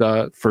 something like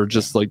that, for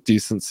just like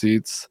decent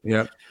seats.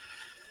 Yep.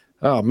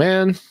 Oh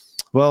man.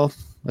 Well,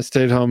 I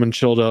stayed home and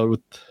chilled out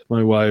with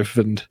my wife,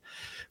 and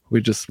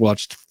we just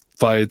watched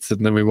fights,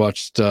 and then we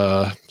watched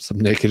some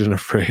Naked and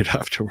Afraid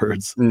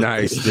afterwards.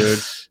 Nice, dude.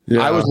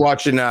 Yeah. I was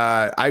watching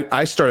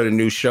I started a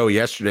new show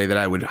yesterday that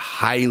I would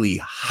highly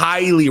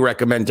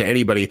recommend to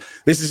anybody.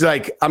 This is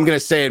like, I'm gonna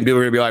say it and people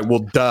are gonna be like,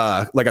 well,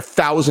 duh. Like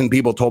 1,000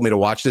 people told me to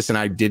watch this and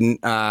I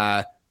didn't.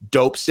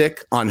 Dope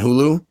Sick on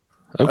Hulu.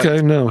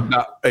 Okay, no.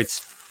 It's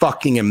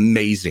fucking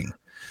amazing.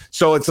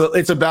 So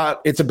it's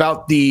about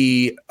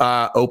the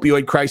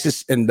opioid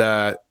crisis and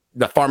the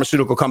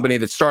pharmaceutical company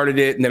that started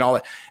it, and then all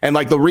that. And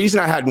like the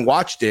reason I hadn't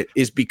watched it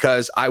is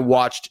because I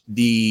watched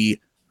the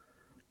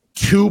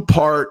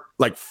 2-part,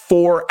 like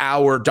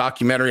 4-hour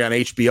documentary on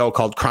HBO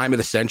called Crime of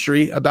the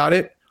Century about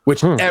it,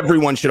 which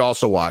everyone should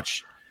also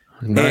watch.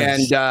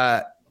 Nice.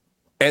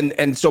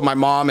 And so my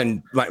mom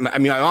and my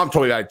mom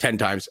told me about it 10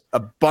 times. A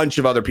bunch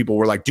of other people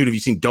were like, dude, have you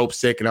seen Dope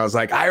Sick? And I was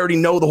like, I already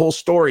know the whole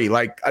story.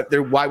 Like,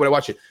 why would I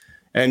watch it?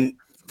 And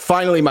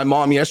finally, my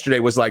mom yesterday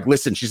was like,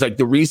 listen, she's like,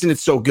 the reason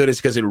it's so good is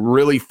because it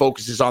really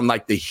focuses on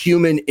like the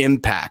human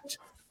impact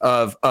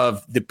of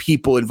the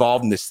people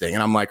involved in this thing.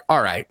 And I'm like,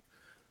 all right.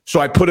 So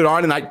I put it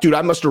on, and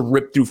I must have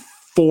ripped through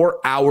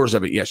 4 hours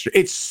of it yesterday.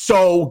 It's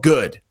so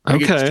good.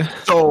 Like, okay.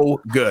 It's so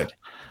good.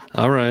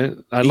 All right.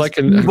 I'd like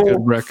a good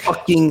rec.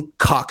 Fucking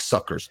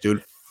cocksuckers,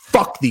 dude.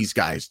 Fuck these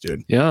guys,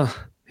 dude. Yeah.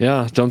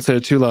 Yeah. Don't say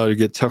it too loud. You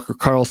get Tucker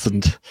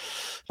Carlson.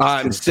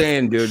 I'm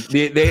saying, dude,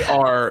 they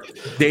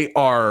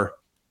are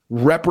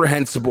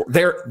reprehensible.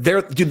 They're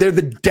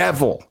the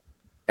devil.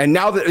 And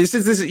now that this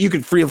is you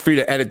can feel free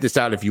to edit this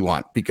out if you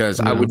want, because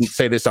I wouldn't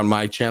say this on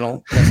my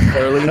channel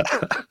necessarily.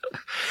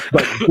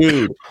 But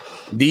dude,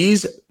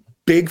 these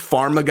big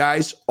pharma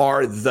guys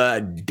are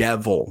the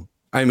devil.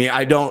 I mean,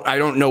 I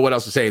don't know what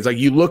else to say. It's like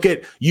you look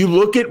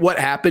at what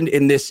happened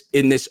in this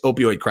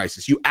opioid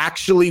crisis. You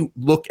actually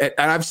look at,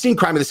 and I've seen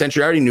Crime of the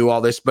Century. I already knew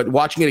all this, but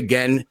watching it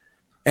again,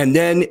 and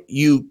then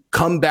you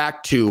come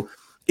back to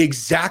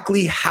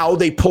exactly how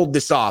they pulled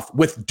this off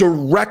with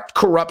direct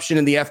corruption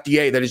in the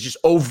FDA that is just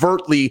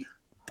overtly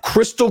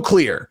crystal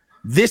clear.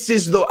 This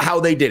is how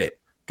they did it.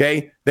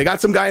 Okay, they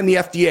got some guy in the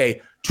FDA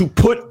to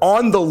put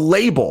on the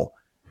label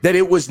that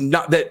it was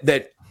not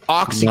that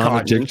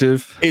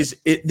OxyContin is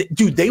it,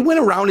 dude. They went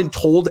around and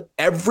told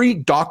every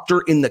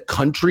doctor in the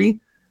country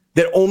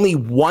that only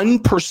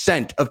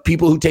 1% of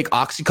people who take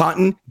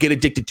OxyContin get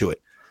addicted to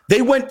it.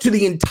 They went to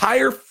the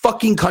entire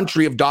fucking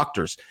country of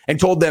doctors and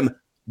told them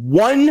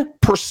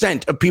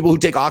 1% of people who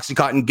take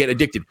OxyContin get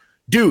addicted.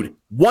 Dude,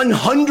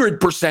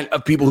 100%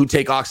 of people who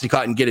take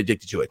OxyContin get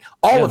addicted to it.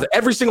 All of it,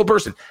 every single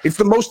person. It's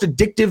the most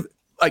addictive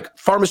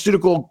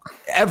pharmaceutical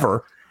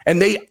ever. And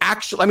they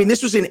actually, I mean,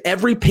 this was in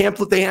every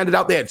pamphlet they handed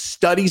out. They had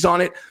studies on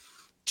it.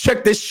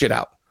 Check this shit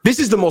out. This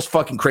is the most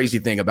fucking crazy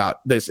thing about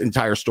this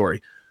entire story.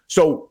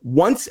 So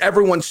once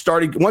everyone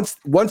started,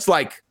 once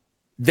like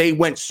they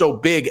went so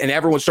big and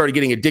everyone started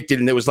getting addicted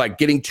and it was like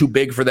getting too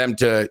big for them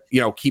to,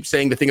 keep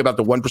saying the thing about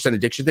the 1%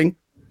 addiction thing,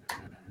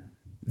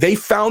 they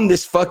found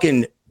this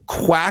fucking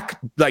quack,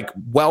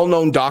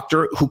 well-known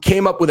doctor who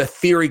came up with a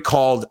theory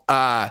called,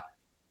 oh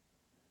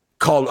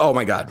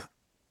my God,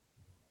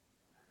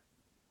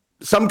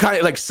 some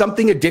kind of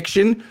something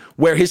addiction,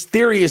 where his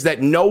theory is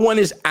that no one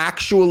is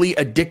actually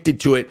addicted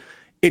to it.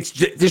 It's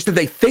just that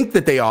they think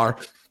that they are.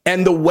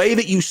 And the way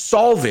that you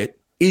solve it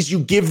is you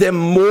give them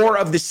more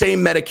of the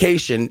same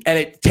medication and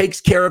it takes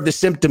care of the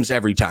symptoms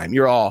every time.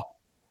 You're all,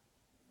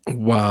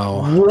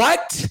 wow.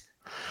 What?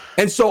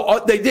 And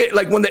so they did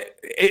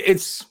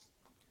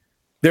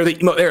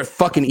they're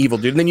fucking evil,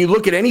 dude. And then you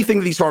look at anything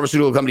that these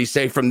pharmaceutical companies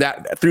say through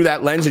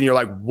that lens and you're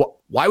like,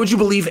 why would you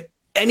believe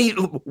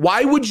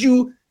why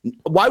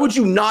would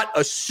you not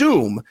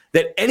assume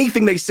that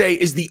anything they say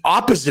is the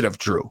opposite of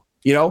true?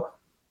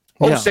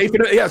 Safe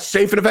and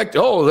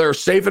effective. Oh, they're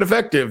safe and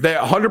effective. They're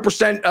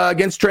 100%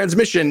 against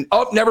transmission.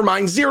 Oh, never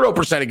mind,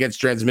 0% against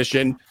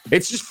transmission.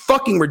 It's just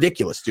fucking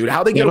ridiculous, dude.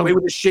 How they get away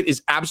with this shit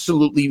is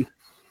absolutely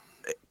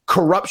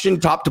corruption,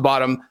 top to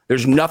bottom.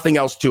 There's nothing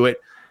else to it.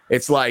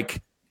 It's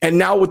like, and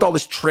now with all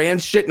this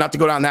trans shit, not to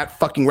go down that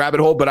fucking rabbit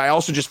hole, but I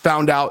also just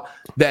found out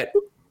that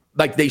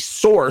they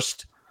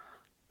sourced.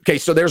 Okay,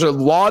 so there's a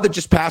law that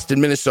just passed in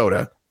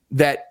Minnesota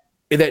that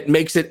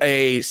makes it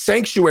a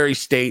sanctuary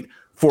state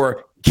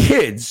for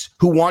kids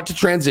who want to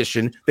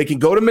transition. They can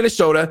go to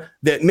Minnesota,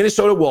 that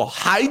Minnesota will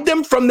hide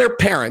them from their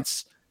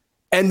parents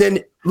and then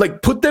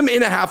put them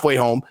in a halfway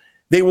home.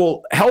 They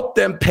will help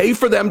them, pay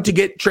for them to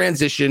get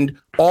transitioned,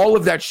 all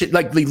of that shit.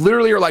 They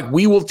literally are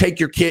we will take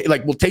your kid,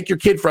 we'll take your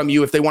kid from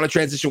you. If they want to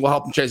transition, we'll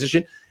help them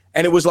transition.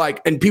 And it was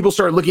and people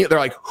started looking at, they're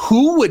like,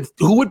 who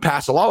would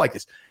pass a law like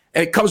this?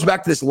 And it comes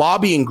back to this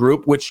lobbying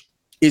group, which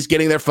is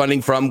getting their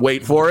funding from,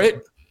 wait for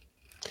it,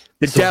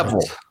 the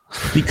devil.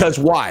 Because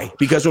why?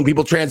 Because when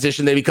people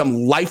transition, they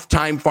become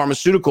lifetime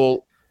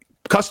pharmaceutical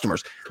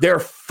customers. They're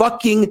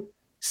fucking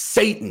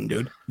Satan,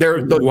 dude.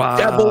 They're the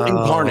devil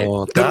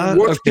incarnate. They're the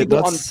worst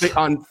people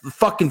on the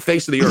fucking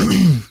face of the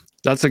earth.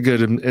 That's a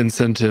good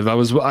incentive. I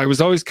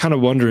was always kind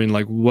of wondering,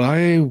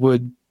 why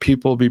would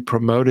people be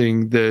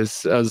promoting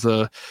this as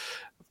a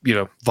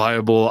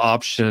viable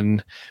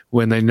option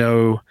when they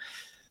know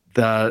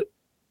that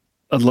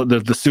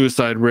the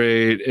suicide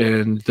rate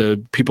and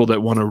the people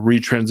that want to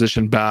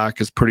retransition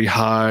back is pretty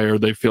high, or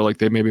they feel like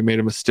they maybe made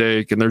a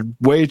mistake and they're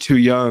way too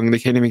young. They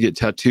can't even get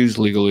tattoos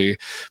legally,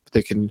 but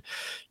they can,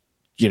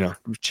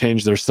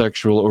 change their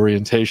sexual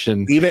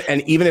orientation.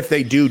 Even if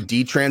they do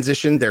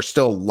detransition, they're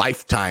still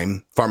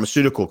lifetime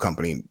pharmaceutical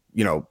company,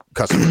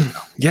 customers.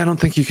 Yeah, I don't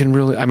think you can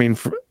really, I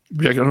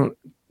don't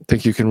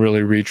think you can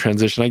really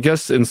retransition. I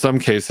guess in some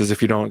cases, if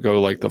you don't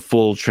go the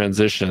full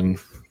transition,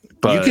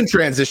 but you can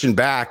transition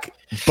back,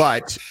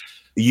 but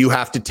you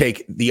have to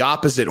take the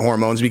opposite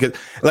hormones because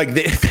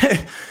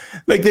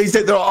they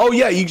said, oh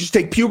yeah, you just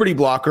take puberty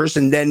blockers.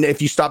 And then if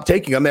you stop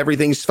taking them,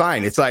 everything's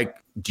fine. It's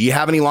do you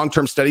have any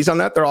long-term studies on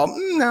that? They're all,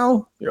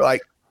 no. You're like,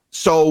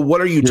 so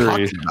what are you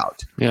talking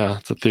about? Yeah,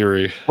 it's a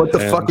theory. What the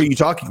fuck are you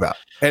talking about?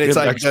 And it's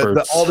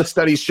all the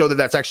studies show that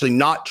that's actually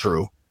not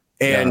true.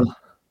 And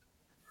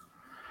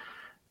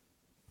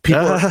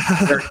people,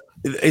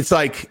 it's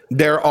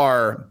there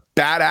are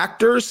bad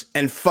actors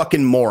and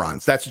fucking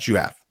morons. That's what you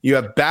have. You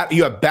have bad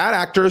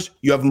actors,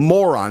 you have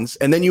morons,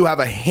 and then you have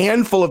a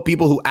handful of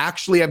people who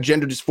actually have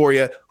gender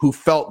dysphoria who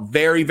felt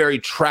very, very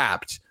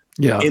trapped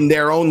in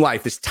their own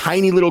life, this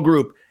tiny little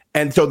group.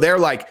 And so they're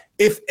like,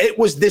 if it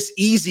was this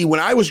easy when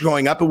I was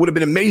growing up, it would have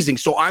been amazing.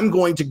 So I'm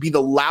going to be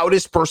the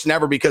loudest person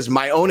ever because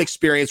my own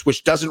experience,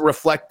 which doesn't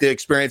reflect the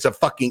experience of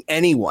fucking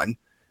anyone.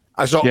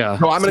 So I'm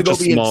going to go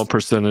be a small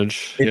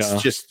percentage.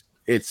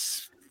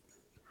 It's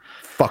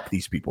fuck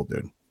these people,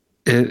 dude.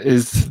 It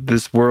is,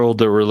 this world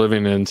that we're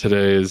living in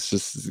today is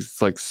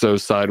just, it's so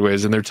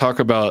sideways. And they talk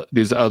about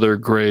these other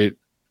great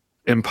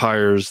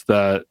empires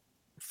that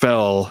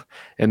fell,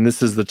 and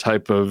this is the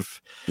type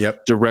of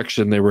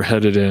direction they were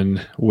headed in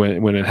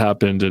when it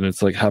happened, and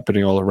it's like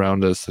happening all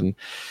around us. And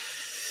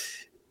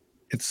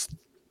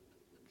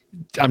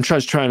I'm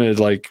just trying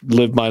to like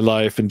live my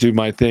life and do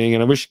my thing,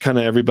 and I wish kind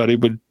of everybody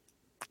would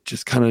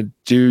just kind of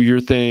do your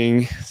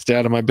thing, stay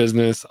out of my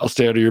business, I'll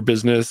stay out of your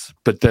business,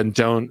 but then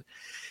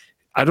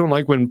I don't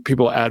like when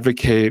people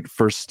advocate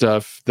for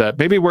stuff that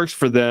maybe works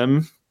for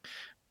them,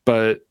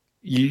 but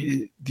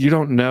you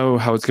don't know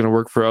how it's going to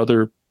work for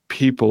other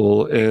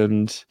people.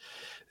 And,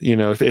 you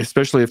know,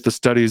 especially if the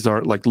studies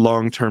aren't like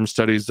long-term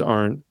studies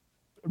aren't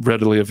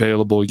readily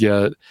available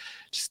yet,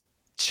 just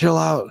chill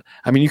out.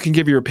 I mean, you can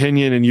give your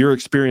opinion and your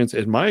experience.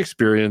 In my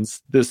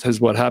experience, this is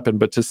what happened,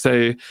 but to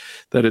say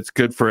that it's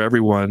good for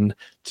everyone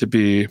to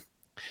be,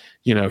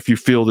 you know, if you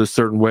feel this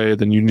certain way,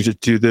 then you need to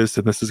do this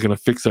and this is going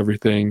to fix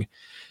everything,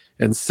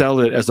 and sell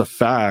it as a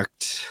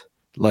fact,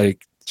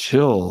 like,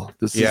 chill.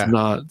 This is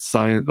not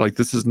science. Like,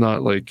 this is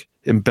not like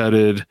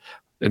embedded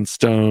in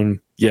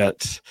stone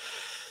yet.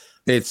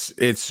 It's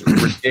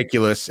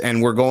ridiculous.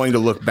 And we're going to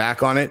look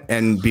back on it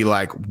and be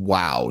like,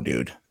 wow,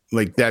 dude,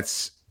 like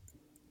that's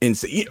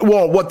insane.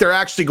 Well, what they're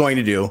actually going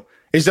to do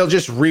is they'll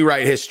just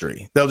rewrite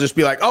history. They'll just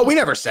be like, oh, we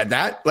never said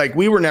that. Like,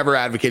 we were never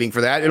advocating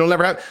for that. It'll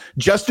never happen.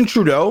 Justin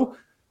Trudeau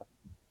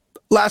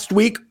last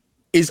week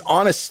is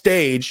on a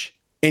stage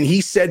and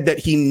he said that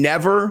he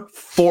never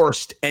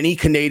forced any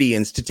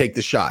Canadians to take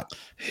the shot.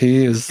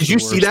 He is. Did you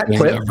see that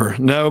clip? Ever.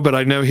 No, but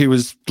I know he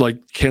was like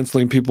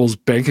canceling people's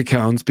bank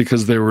accounts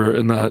because they were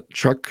in that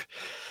truck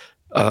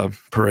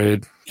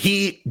parade.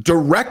 He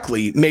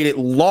directly made it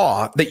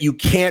law that you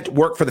can't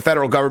work for the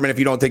federal government if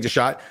you don't take the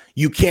shot.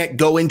 You can't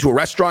go into a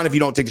restaurant if you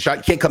don't take the shot.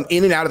 You can't come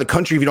in and out of the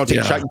country if you don't take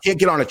the shot. You can't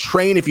get on a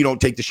train if you don't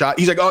take the shot.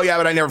 He's like, oh yeah,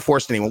 but I never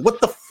forced anyone. What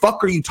the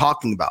fuck are you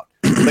talking about?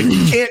 Like,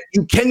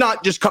 you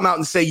cannot just come out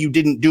and say you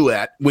didn't do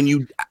that when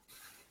you.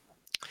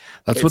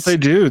 That's what they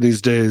do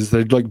these days.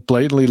 They like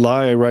blatantly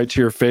lie right to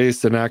your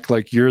face and act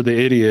like you're the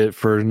idiot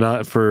for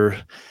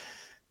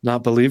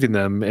not believing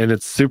them, and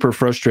it's super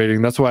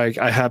frustrating. That's why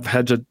I have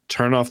had to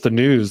turn off the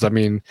news. I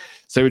mean,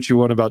 say what you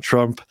want about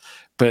Trump,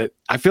 but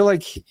I feel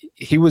like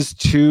he was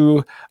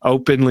too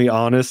openly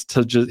honest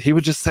to he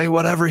would just say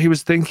whatever he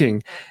was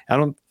thinking.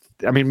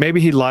 I mean, maybe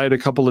he lied a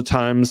couple of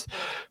times,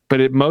 but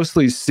it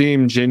mostly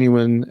seemed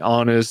genuine,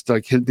 honest.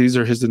 Like, these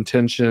are his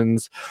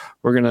intentions.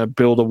 We're going to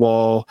build a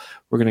wall.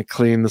 We're going to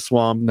clean the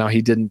swamp. Now,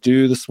 he didn't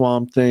do the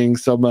swamp thing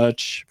so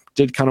much.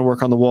 Did kind of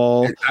work on the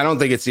wall. I don't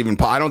think it's I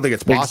don't think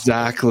it's possible.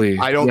 Exactly.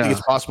 I don't think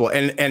it's possible.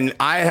 And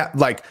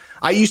I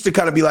used to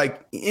kind of be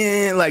like,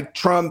 like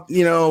Trump,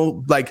 you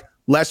know, like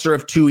lesser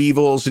of two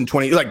evils in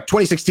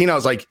 2016. I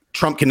was like,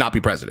 Trump cannot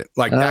be president.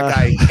 Like, that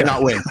guy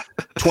cannot win.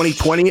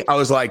 2020, I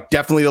was like,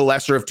 definitely the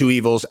lesser of two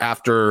evils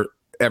after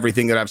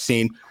everything that I've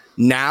seen.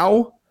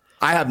 Now,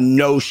 I have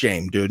no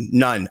shame, dude.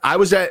 None.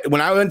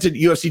 When I went to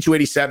UFC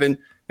 287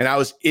 and I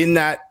was in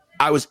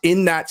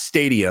that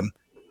stadium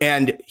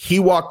and he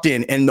walked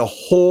in and the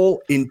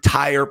whole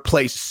entire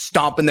place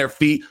stomping their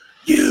feet,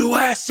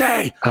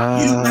 USA,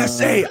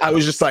 USA. I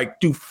was just like,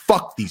 dude,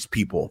 fuck these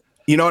people.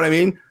 You know what I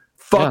mean?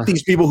 Fuck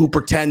these people who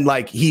pretend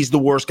like he's the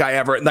worst guy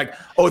ever. Like,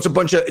 oh, it's a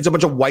bunch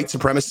of white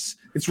supremacists.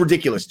 It's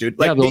ridiculous, dude.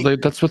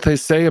 Like, that's what they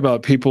say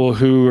about people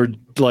who are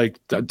like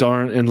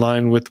aren't in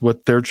line with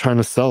what they're trying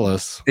to sell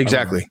us.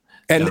 Exactly.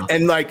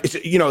 And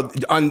like, you know,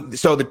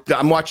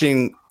 I'm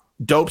watching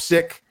Dope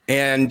Sick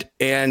and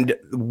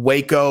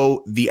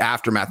Waco: The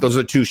Aftermath. Those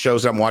are the two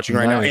shows I'm watching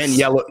right now.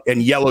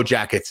 And Yellow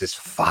Jackets is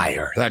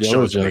fire. That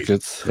Yellow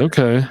Jackets.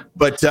 Okay.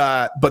 But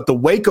the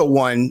Waco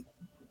one,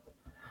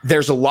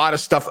 there's a lot of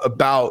stuff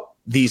about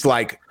these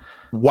like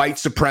white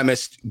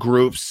supremacist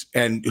groups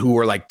and who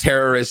were like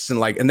terrorists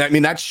and I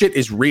mean, that shit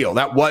is real.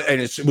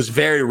 It was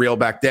very real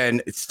back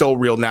then. It's still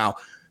real now.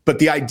 But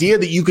the idea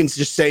that you can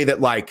just say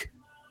that like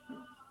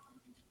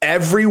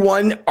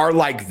everyone are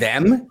like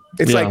them,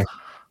 it's like,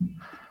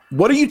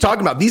 what are you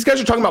talking about? These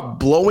guys are talking about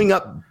blowing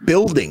up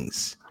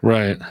buildings.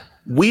 Right.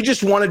 We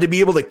just wanted to be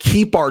able to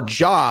keep our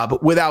job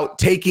without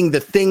taking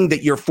the thing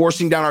that you're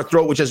forcing down our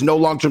throat, which has no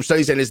long-term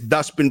studies and has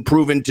thus been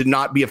proven to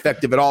not be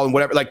effective at all and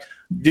whatever. Like,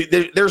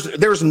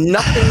 there's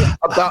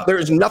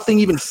nothing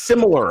even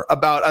similar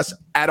about us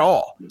at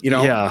all, you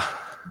know? Yeah.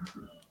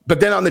 But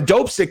then on the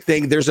Dope Sick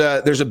thing, there's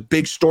a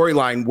big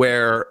storyline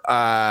where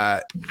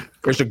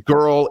there's a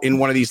girl in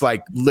one of these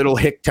like little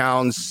hick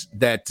towns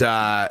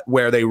that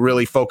where they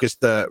really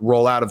focused the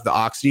rollout of the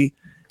Oxy,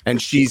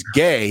 and she's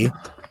gay.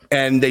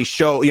 And they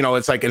show, you know,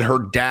 it's like, and her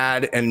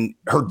dad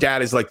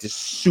is like this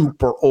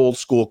super old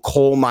school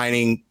coal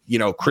mining, you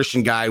know,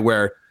 Christian guy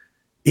where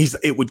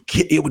it would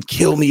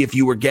kill me if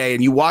you were gay.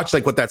 And you watch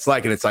like what that's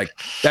like, and it's like,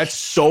 that's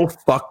so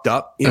fucked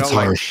up. You that's know,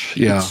 harsh. Like,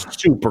 yeah. It's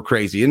super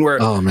crazy. And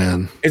oh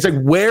man, it's like,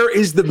 where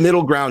is the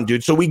middle ground,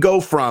 dude? So we go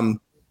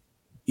from,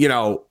 you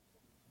know,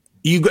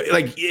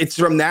 it's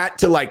from that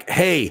to like,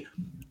 hey,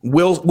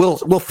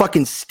 will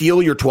fucking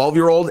steal your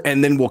 12-year-old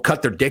and then will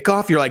cut their dick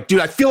off. You're like, dude,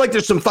 I feel like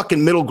there's some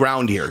fucking middle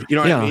ground here. You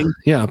know what I mean?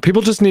 Yeah.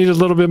 People just need a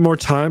little bit more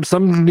time.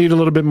 Some need a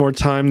little bit more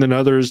time than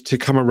others to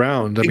come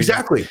around.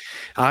 Exactly.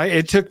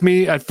 It took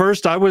me at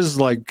first. I was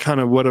like kind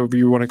of whatever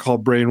you want to call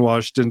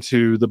brainwashed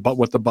into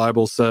what the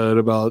Bible said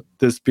about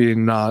this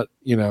being not,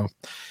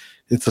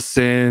 it's a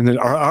sin,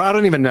 or I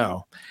don't even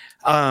know.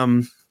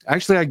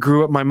 Actually, I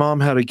grew up. My mom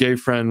had a gay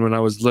friend when I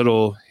was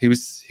little. He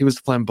was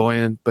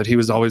flamboyant, but he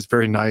was always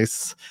very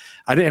nice.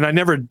 I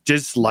never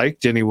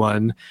disliked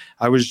anyone.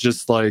 I was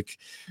just like,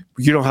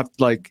 you don't have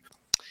to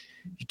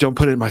you don't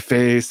put it in my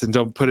face and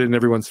don't put it in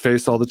everyone's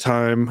face all the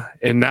time.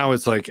 And now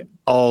it's like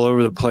all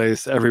over the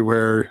place,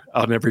 everywhere,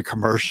 on every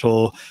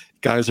commercial.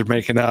 Guys are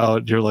making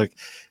out. You're like,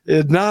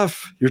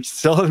 enough. You're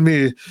selling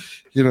me,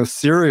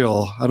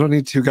 cereal. I don't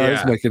need two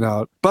guys making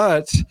out.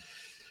 But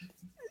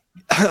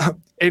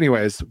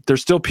anyways,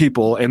 there's still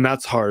people, and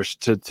that's harsh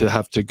to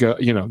have to go.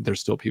 There's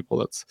still people.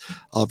 That's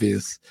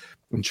obvious.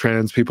 And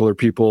trans people are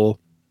people,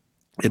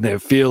 and they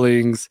have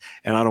feelings,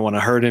 and I don't want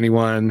to hurt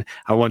anyone.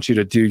 I want you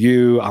to do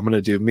you. I'm going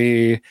to do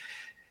me.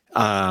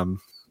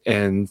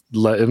 And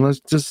let's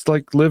just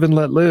live and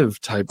let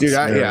live type. Dude,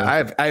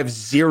 I have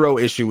zero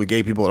issue with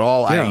gay people at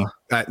all. Yeah.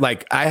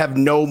 I have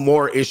no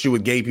more issue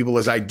with gay people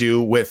as I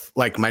do with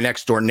my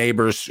next door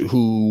neighbors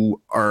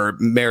who are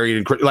married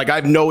and I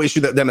have no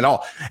issue with them at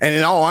all. And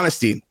in all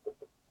honesty,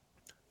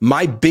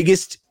 my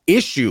biggest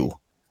issue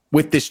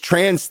with this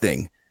trans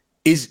thing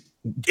is,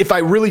 if I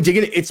really dig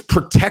in it, it's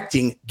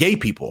protecting gay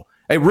people.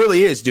 It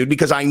really is, dude,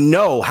 because I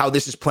know how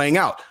this is playing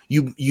out.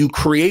 You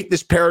create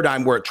this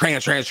paradigm where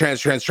trans,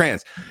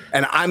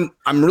 and I'm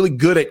really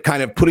good at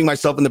kind of putting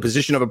myself in the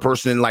position of a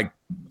person and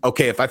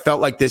okay, if I felt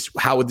like this,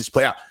 how would this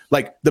play out?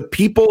 The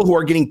people who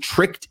are getting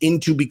tricked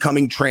into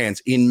becoming trans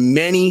in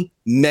many,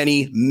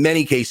 many,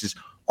 many cases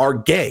are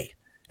gay,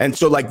 and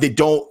so they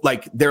don't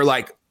they're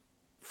like,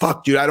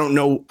 fuck, dude, I don't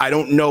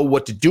know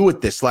what to do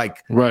with this.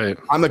 Right,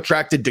 I'm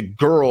attracted to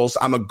girls.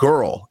 I'm a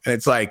girl, and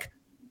it's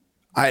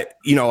I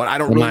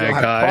don't really know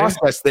how to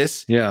process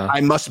this. Yeah. I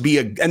must be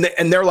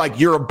and they're like,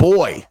 you're a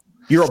boy.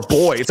 You're a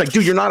boy. It's like,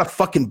 dude, you're not a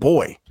fucking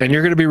boy. And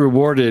you're going to be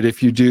rewarded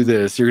if you do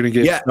this. You're going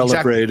to get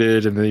celebrated,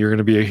 exactly. And then you're going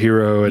to be a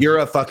hero. You're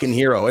a fucking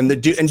hero. And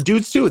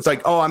dudes too. It's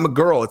like, oh, I'm a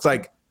girl. It's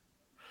like,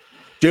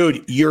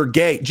 dude, you're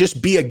gay.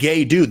 Just be a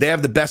gay dude. They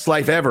have the best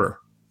life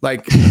ever.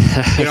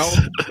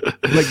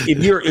 If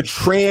you're a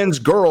trans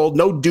girl,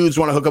 no dudes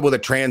want to hook up with a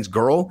trans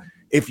girl.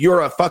 If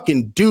you're a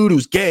fucking dude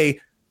who's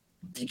gay,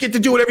 you get to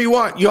do whatever you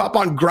want. You hop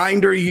on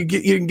Grindr. You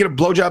can get a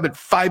blowjob at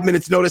 5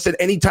 minutes notice at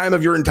any time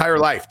of your entire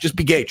life. Just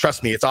be gay.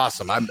 Trust me, it's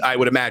awesome. I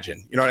would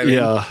imagine. You know what I mean?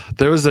 Yeah.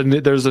 There's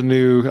a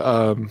new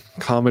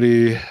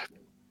comedy,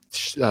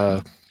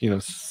 show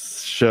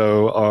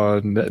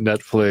on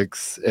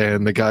Netflix,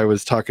 and the guy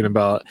was talking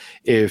about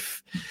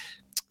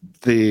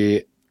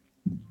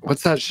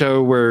what's that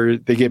show where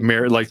they get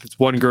married? It's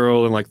one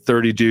girl and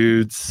 30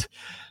 dudes.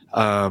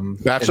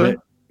 Bachelor.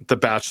 The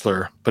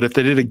Bachelor, but if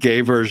they did a gay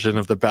version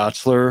of The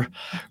Bachelor,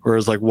 where it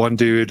was one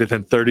dude and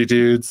then 30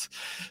 dudes,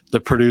 the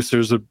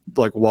producers would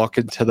walk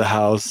into the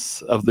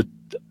house of the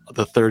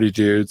 30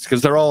 dudes,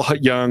 because they're all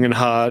young and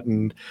hot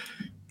and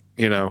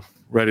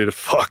ready to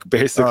fuck,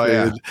 basically. Oh,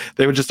 yeah.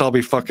 They would just all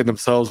be fucking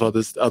themselves while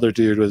this other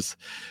dude was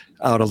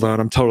out alone.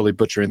 I'm totally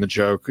butchering the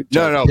joke.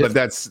 No, but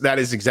that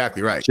is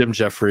exactly right. Jim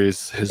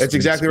Jeffries. That's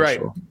exactly right.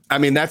 I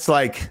mean, that's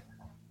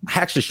I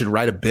actually should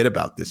write a bit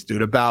about this,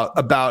 dude, about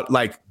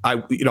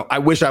I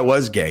wish I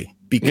was gay,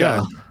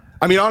 because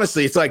I mean,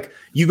 honestly, it's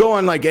you go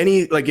on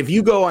if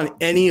you go on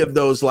any of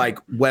those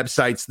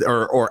websites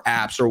or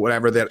apps or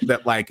whatever that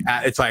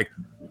it's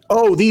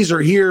oh, these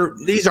are here.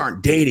 These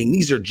aren't dating.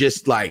 These are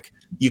just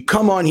you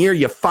come on here,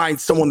 you find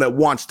someone that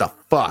wants to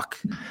fuck.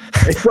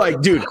 It's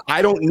dude,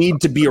 I don't need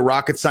to be a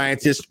rocket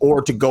scientist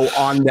or to go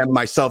on them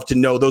myself to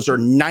know those are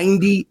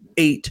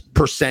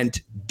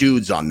 98%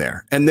 dudes on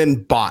there, and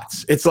then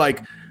bots. It's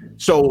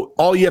so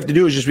all you have to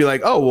do is just be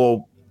oh,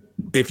 well,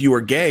 if you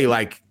were gay,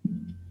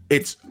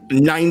 it's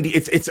 90,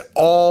 it's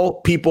all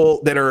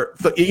people that are,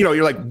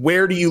 you're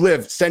where do you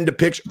live? Send a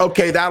picture.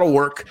 Okay, that'll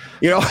work.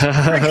 I'll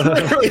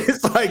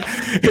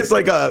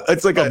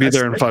be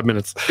there in 5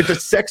 minutes. It's a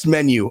sex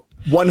menu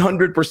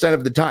 100%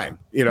 of the time,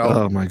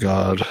 Oh my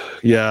God.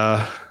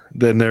 Yeah.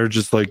 Then they're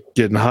just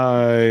getting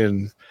high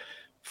and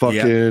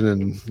fucking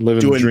and living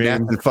doing the dream.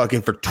 Meth and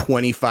fucking for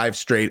 25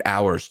 straight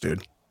hours,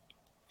 dude.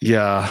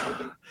 Yeah.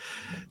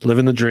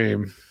 Living the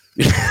dream.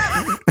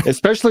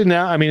 Especially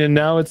now. I mean, and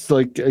now it's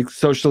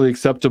socially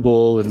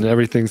acceptable and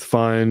everything's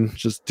fine.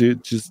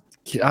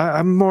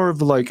 I'm more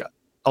of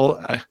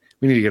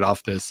we need to get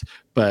off this,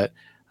 but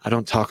I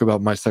don't talk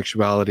about my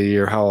sexuality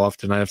or how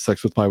often I have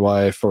sex with my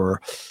wife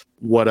or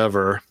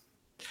whatever.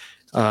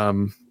 I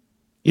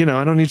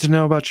don't need to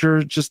know about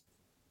your just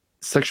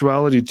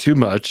sexuality too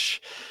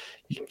much.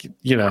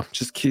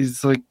 Just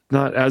he's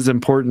not as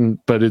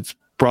important, but it's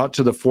brought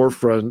to the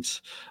forefront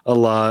a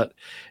lot,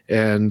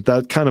 and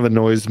that kind of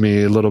annoys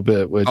me a little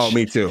bit. Which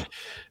me too.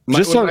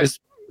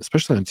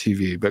 Especially on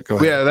TV. But go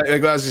ahead. Yeah, I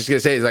was just gonna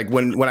say is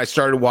when I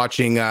started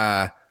watching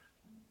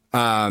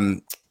Dopesick,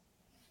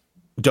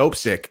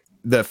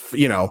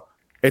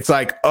 it's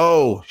like,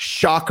 oh,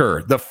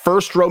 shocker. The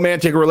first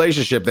romantic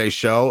relationship they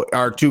show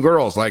are two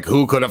girls. Like,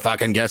 who could have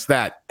fucking guessed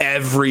that?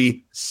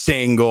 Every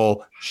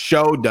single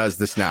show does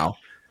this now.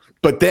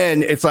 But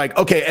then it's like,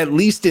 okay, at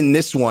least in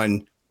this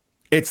one,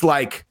 it's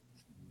like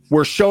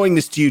we're showing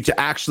this to you to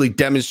actually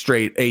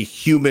demonstrate a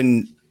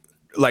human,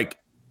 like,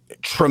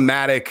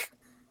 traumatic,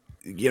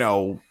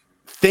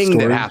 thing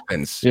that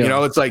happens.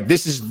 Yeah. It's like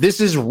this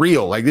is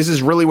real. Like, this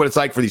is really what it's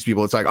like for these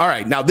people. It's like, all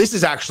right, now this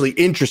is actually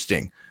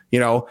interesting.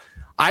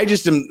 I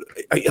just am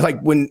like,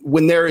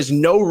 when there is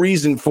no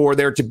reason for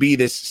there to be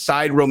this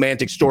side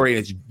romantic story,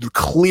 and it's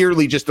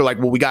clearly just like,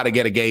 well, we got to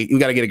get a gay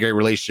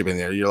relationship in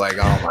there. You're like,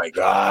 oh my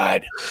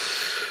God.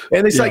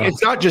 And it's like,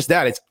 it's not just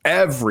that, it's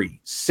every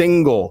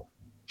single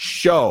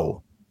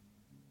show.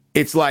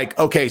 It's like,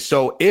 okay,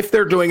 so if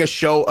they're doing a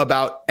show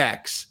about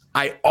X,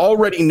 I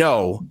already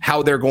know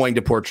how they're going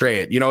to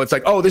portray it. It's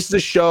like, oh, this is a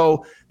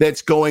show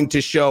that's going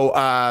to show,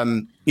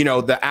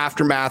 the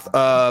aftermath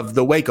of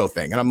the Waco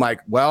thing. And I'm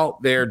like, well,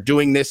 they're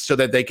doing this so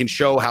that they can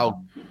show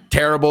how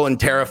terrible and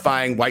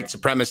terrifying white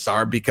supremacists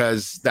are,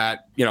 because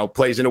that,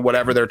 plays into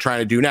whatever they're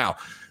trying to do now.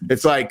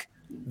 It's like,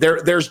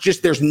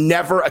 there's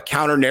never a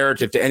counter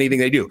narrative to anything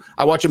they do.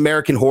 I watch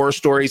American Horror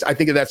Stories. I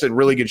think that's a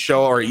really good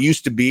show, or it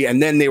used to be.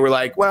 And then they were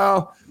like,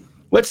 well,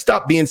 let's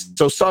stop being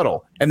so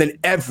subtle. And then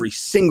every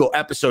single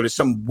episode is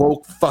some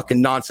woke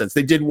fucking nonsense.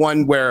 They did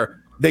one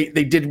where it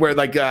was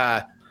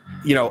the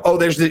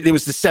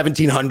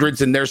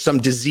 1700s and there's some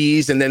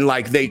disease, and then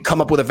like they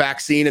come up with a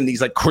vaccine, and these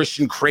like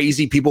Christian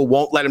crazy people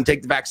won't let them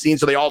take the vaccine,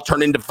 so they all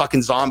turn into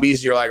fucking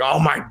zombies. You're like, oh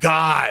my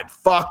God,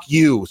 fuck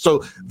you.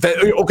 So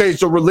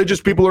so religious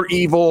people are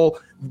evil.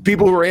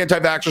 People who are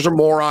anti-vaxxers are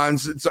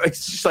morons.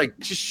 It's just like,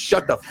 just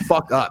shut the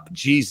fuck up,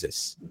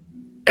 Jesus.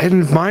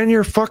 And mind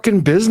your fucking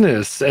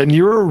business. And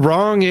you were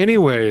wrong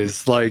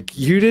anyways. Like,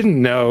 you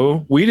didn't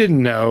know. We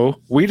didn't know.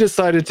 We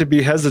decided to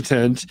be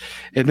hesitant.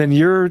 And then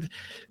you're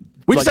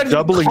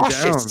doubling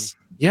down.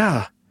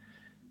 Yeah,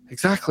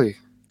 exactly.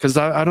 Because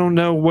I don't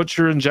know what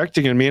you're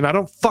injecting in me, and I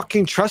don't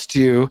fucking trust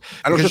you.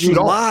 I don't trust you.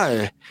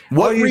 Lie.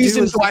 What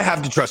reason do I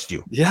have to trust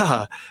you?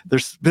 Yeah.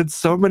 There's been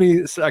so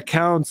many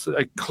accounts,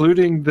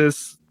 including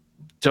this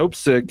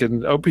Dopesick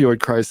and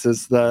opioid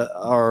crisis, that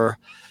are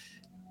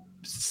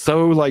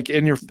so like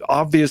in your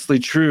obviously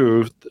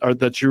true, or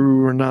that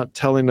you are not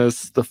telling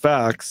us the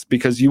facts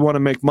because you want to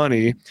make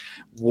money.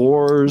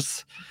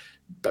 Wars,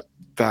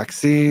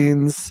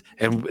 vaccines,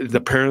 and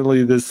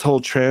apparently this whole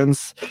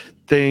trans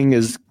thing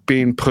is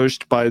being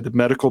pushed by the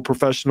medical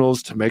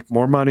professionals to make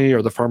more money,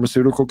 or the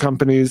pharmaceutical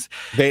companies.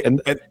 They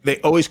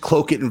always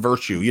cloak it in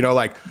virtue,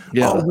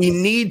 oh, we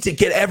need to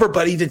get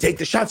everybody to take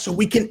the shot so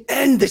we can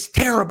end this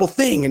terrible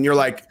thing. And you're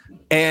like,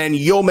 and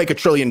you'll make $1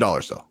 trillion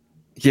though.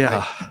 Yeah.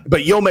 Right?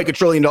 But you'll make $1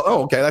 trillion.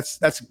 Oh, okay.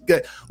 That's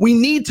good. We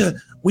need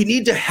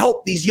to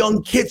help these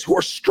young kids who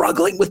are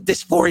struggling with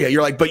dysphoria.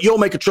 You're like, but you'll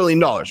make $1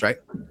 trillion, right?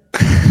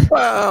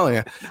 Well,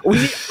 yeah.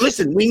 We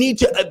need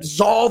to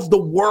absolve the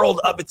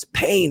world of its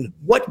pain.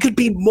 What could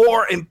be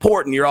more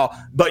important?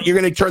 But you're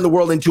going to turn the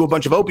world into a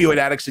bunch of opioid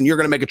addicts, and you're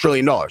going to make $1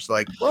 trillion.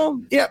 Like, well,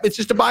 yeah, it's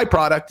just a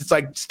byproduct. It's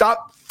like,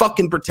 stop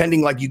fucking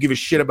pretending like you give a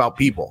shit about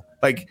people.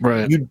 Like,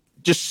 right. You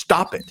just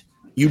stop it.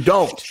 You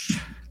don't.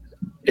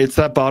 It's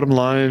that bottom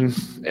line,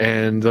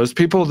 and those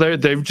people,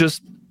 they've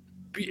just,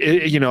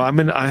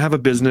 I have a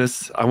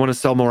business. I want to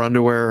sell more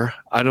underwear.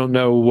 I don't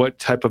know what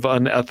type of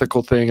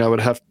unethical thing I would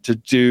have to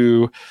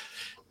do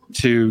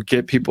to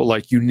get people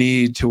like, you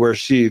need to wear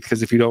sheath,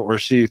 because if you don't wear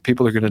sheath,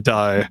 people are going to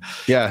die.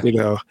 Yeah.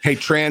 Hey,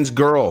 trans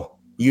girl,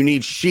 you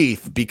need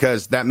sheath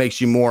because that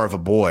makes you more of a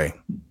boy.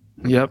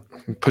 Yep.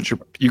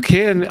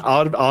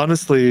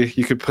 Honestly,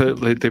 you could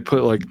they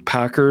put like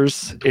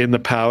Packers in the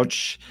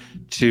pouch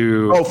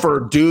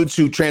for dudes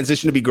who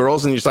transition to be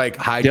girls, and you're just like,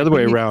 hide the other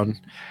way around.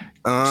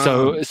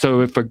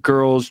 So if a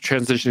girl's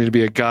transitioning to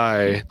be a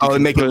guy, they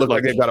make it look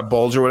like they've got a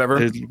bulge or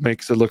whatever. It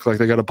makes it look like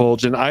they got a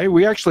bulge. And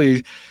we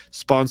actually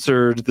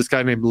sponsored this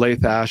guy named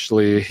Laith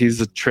Ashley.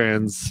 He's a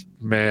trans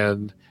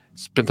man.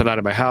 Spent the night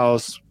at my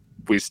house.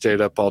 We stayed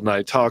up all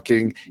night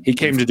talking. He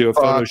came to do a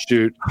photo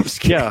shoot.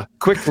 Yeah,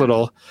 quick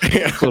little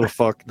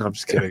fuck. No, I'm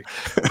just kidding.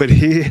 But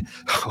he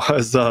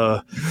was,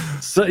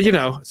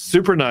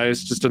 super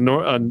nice. Just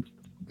a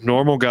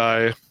normal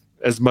guy,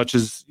 as much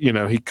as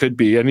he could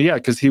be. And yeah,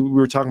 because we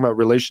were talking about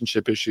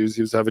relationship issues.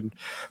 He was having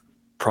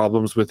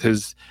problems with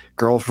his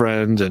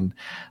girlfriend, and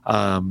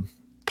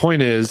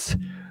point is,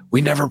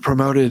 we never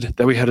promoted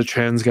that we had a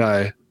trans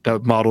guy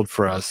that modeled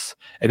for us,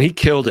 and he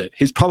killed it.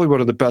 He's probably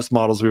one of the best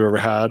models we've ever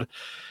had,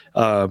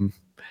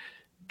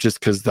 just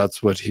because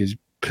that's what his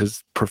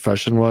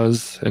profession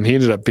was. And he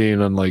ended up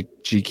being on like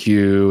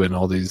GQ and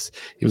all these.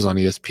 He was on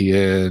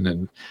ESPN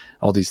and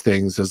all these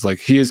things. As like,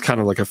 he is kind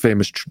of like a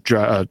famous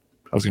I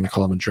was going to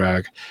call him a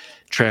drag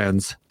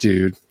trans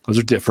dude. Those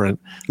are different.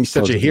 He's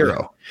such a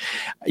hero.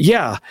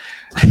 Yeah.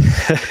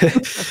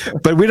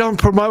 But we don't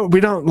promote,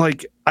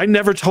 I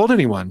never told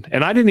anyone,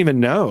 and I didn't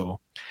even know.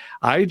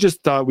 I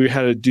just thought we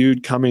had a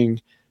dude coming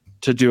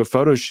to do a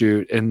photo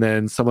shoot, and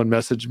then someone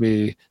messaged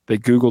me. They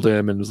Googled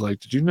him and was like,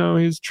 "Did you know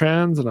he's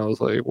trans?" And I was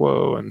like,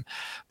 "Whoa!" And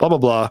blah blah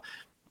blah.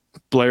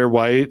 Blair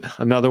White,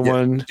 another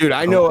one, dude.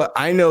 I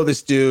know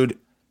this dude.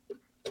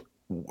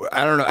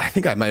 I don't know. I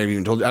think I might have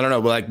even told you. I don't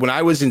know. But like when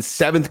I was in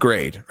 7th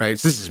grade, right?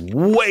 So this is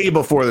way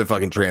before the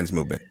fucking trans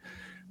movement.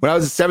 When I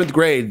was in 7th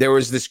grade, there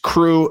was this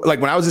crew. Like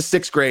when I was in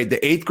 6th grade, the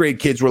 8th grade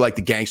kids were like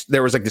the gangster.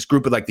 There was like this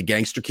group of like the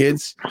gangster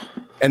kids,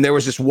 and there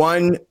was this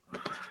one.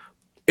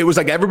 It was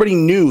like everybody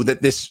knew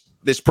that this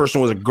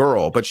person was a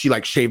girl, but she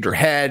like shaved her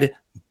head,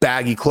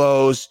 baggy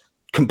clothes,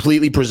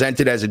 completely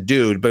presented as a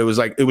dude. But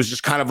it was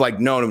just kind of like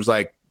known. It was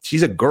like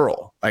she's a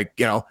girl. Like,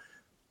 you know,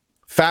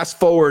 fast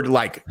forward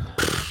like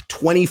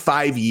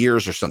 25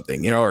 years or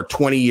something, you know, or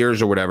 20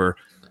 years or whatever.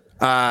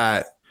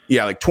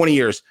 Like 20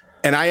 years.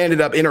 And I ended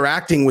up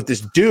interacting with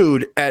this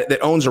dude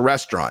that owns a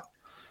restaurant.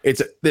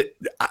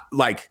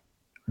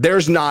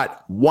 There's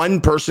not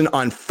one person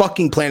on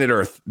fucking planet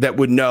Earth that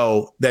would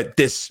know that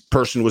this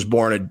person was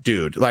born a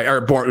dude, like,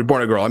 or born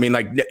a girl. I mean,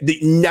 like,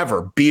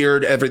 never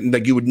beard, everything.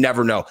 Like, you would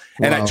never know.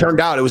 Wow. And it turned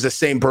out it was the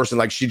same person.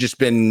 Like, she'd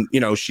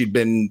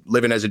been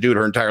living as a dude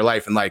her entire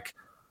life, and like,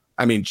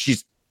 I mean,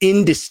 she's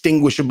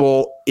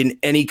indistinguishable in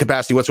any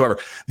capacity whatsoever.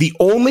 The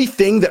only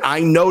thing that I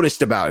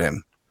noticed about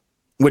him,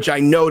 which I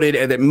noted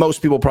and that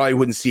most people probably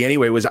wouldn't see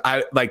anyway, was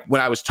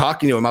when I was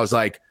talking to him, I was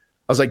like,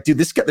 dude,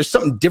 this guy, there's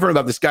something different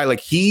about this guy. Like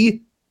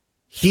he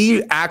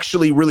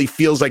actually really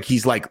feels like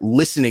he's like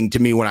listening to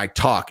me when I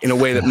talk in a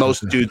way that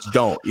most dudes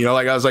don't, you know,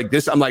 like I was like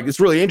this, I'm like, it's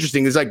really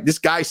interesting. It's like, this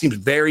guy seems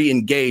very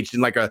engaged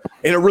in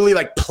a really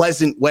like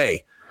pleasant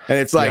way. And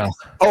it's like,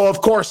 oh,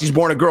 of course he's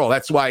born a girl.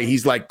 That's why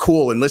he's like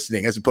cool and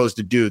listening, as opposed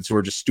to dudes who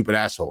are just stupid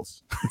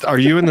assholes. Are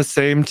you in the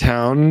same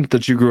town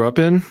that you grew up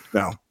in?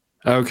 No.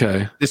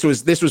 Okay. This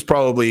was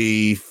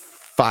probably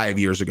 5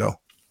 years ago.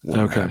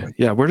 Okay.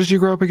 Yeah. Where did you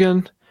grow up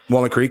again?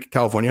 Walnut Creek,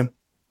 California.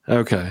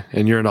 Okay.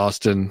 And you're in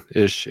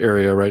Austin-ish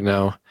area right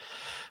now.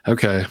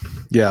 Okay.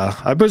 Yeah.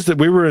 I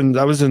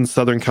was in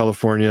Southern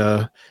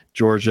California,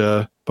 Georgia,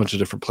 a bunch of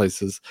different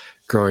places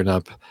growing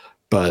up.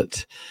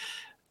 But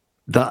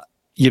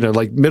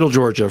like Middle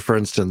Georgia, for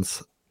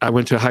instance, I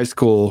went to high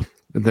school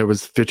and there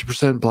was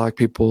 50% black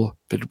people,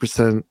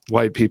 50%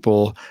 white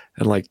people,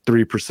 and like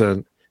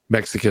 3%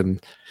 Mexican,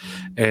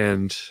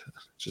 and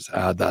just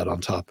add that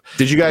on top.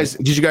 Did you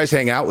guys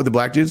hang out with the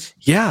black dudes?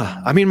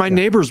 Yeah. I mean, my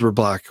neighbors were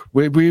black.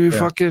 We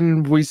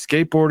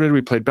skateboarded,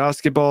 we played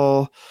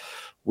basketball,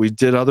 we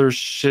did other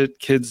shit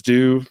kids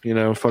do, you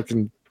know,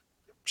 fucking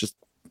just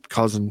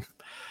causing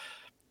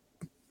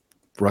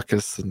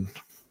ruckus and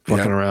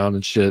fucking around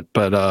and shit.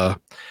 But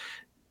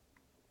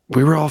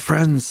we were all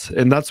friends.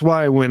 And that's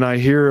why when I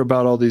hear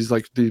about all these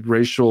like the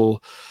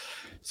racial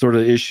sort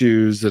of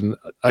issues, and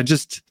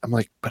I'm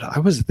like, but I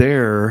was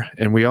there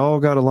and we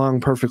all got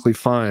along perfectly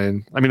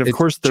fine. I mean, of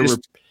course there were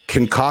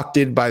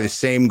concocted by the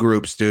same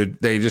groups, dude.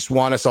 They just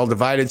want us all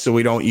divided so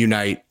we don't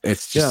unite.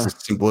 It's just as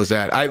simple as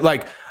that.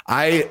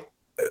 I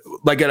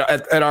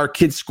at our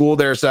kids' school,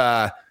 there's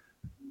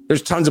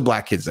tons of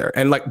black kids there.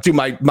 And like, dude,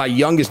 my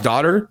youngest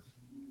daughter,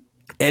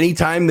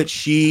 anytime that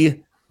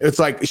it's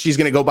like she's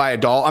gonna go buy a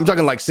doll. I'm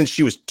talking like since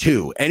she was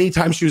 2.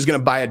 Anytime she was gonna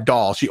buy a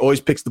doll, she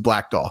always picks the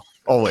black doll.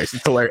 Always.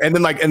 It's hilarious. And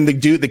then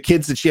the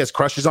kids that she has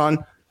crushes on,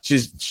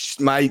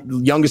 my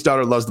youngest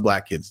daughter loves the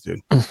black kids, dude.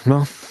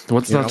 Well,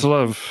 what's not to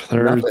love?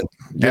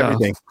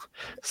 Everything.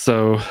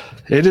 So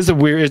it is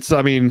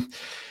I mean,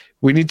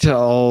 we need to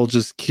all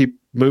just keep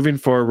moving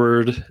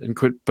forward and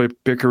quit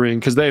bickering,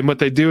 because what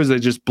they do is they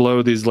just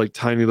blow these like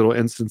tiny little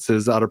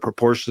instances out of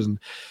proportion,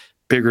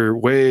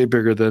 way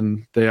bigger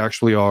than they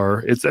actually are.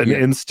 It's an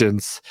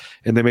instance,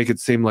 and they make it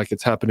seem like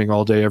it's happening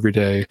all day, every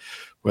day,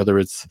 whether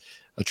it's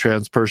a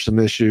trans person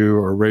issue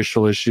or a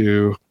racial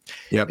issue.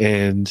 Yep.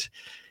 And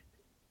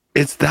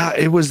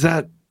it was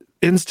that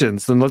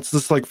instance, and let's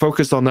just like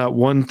focus on that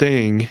one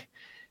thing,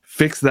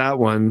 fix that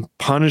one,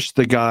 punish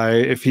the guy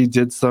if he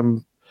did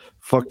some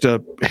fucked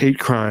up hate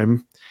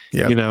crime,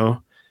 you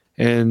know,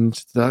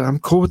 and I'm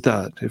cool with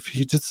that. If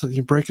he did something,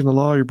 you're breaking the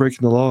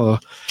law,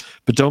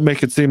 but don't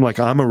make it seem like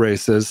I'm a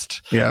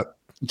racist. Yeah.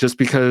 Just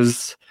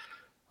because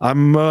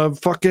I'm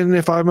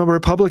if I'm a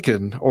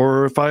Republican,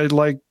 or if I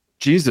like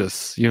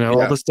Jesus, you know,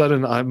 all of a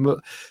sudden I'm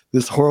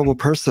this horrible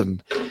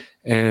person.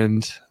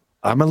 And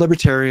I'm a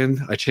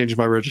libertarian. I changed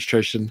my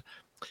registration,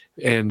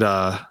 and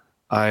I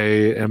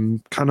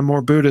am kind of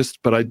more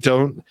Buddhist, but I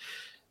don't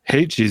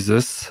hate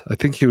Jesus. I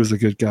think he was a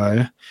good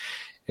guy.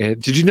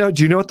 And do you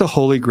know what the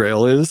Holy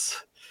Grail is?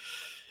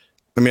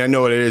 I mean, I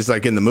know what it is,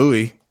 like in the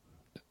movie.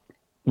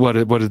 What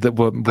is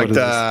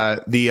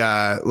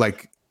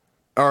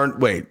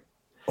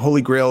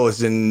Holy Grail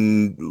is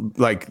in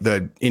like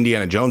the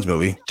Indiana Jones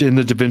movie. In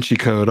the Da Vinci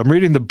Code. I'm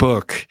reading the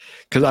book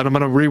because I'm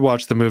going to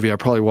rewatch the movie. I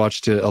probably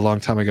watched it a long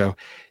time ago.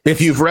 If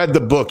you've read the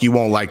book, you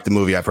won't like the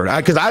movie, I've heard.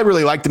 Because I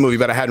really liked the movie,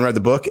 but I hadn't read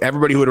the book.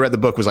 Everybody who had read the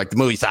book was like, the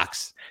movie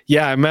sucks.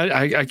 Yeah,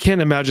 I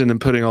can't imagine them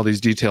putting all these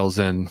details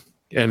in.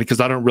 And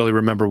because I don't really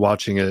remember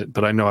watching it,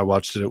 but I know I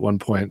watched it at one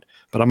point.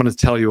 But I'm going to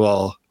tell you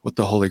all what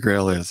the Holy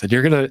Grail is. And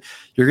you're going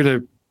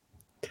to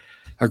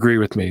agree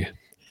with me.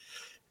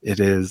 it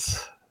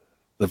is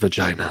the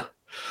vagina.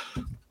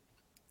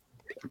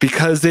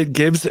 Because it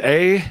gives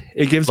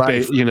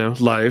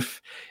Life.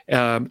 life.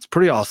 It's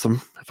pretty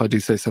awesome, if I do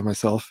say so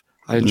myself.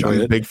 I enjoy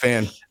I'm it. a big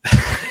fan.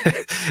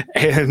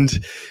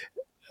 And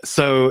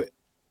so,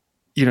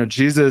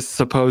 Jesus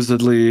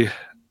supposedly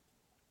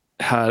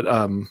had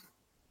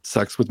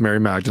sex with Mary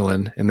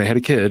Magdalene, and they had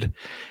a kid.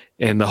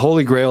 And the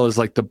Holy Grail is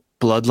like the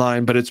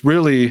bloodline, but it's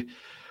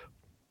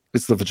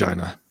the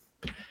vagina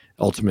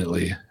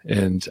ultimately.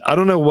 And I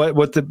don't know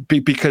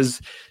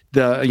because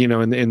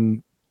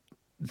in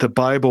the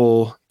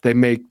Bible, they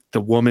make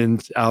the woman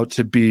out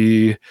to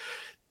be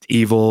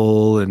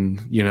evil,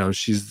 and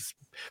she's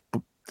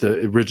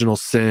the original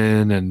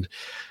sin, and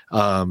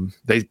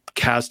they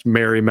cast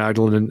Mary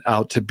Magdalene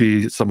out to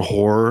be some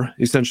whore,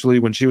 essentially,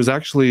 when she was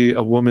actually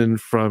a woman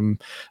from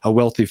a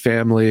wealthy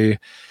family.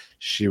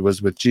 She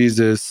was with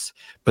Jesus,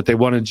 but they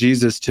wanted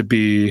Jesus to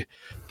be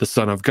the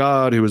Son of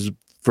God, who was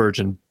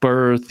virgin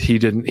birth. He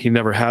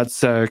never had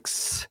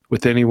sex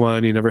with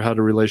anyone. He never had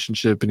a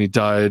relationship, and he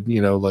died,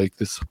 like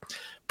this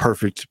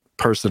perfect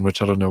person,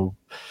 which I don't know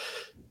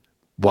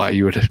why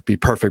you would be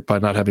perfect by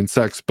not having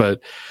sex,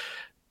 but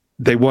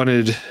they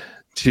wanted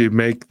to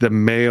make the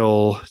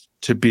male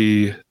to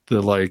be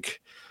the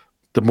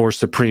more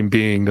supreme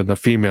being than the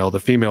female. The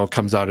female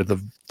comes out of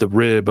the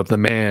rib of the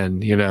man,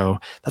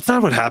 That's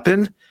not what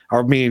happened.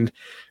 I mean,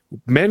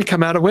 men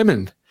come out of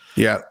women.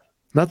 Yeah.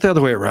 Not the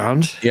other way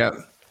around. Yeah.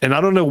 And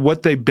I don't know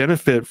what they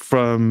benefit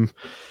from,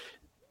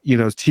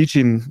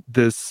 teaching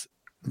this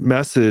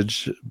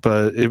message,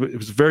 but it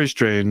was very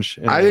strange.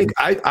 And I think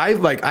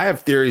I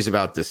have theories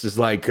about this. Is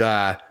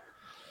I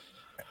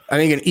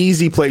think an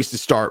easy place to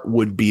start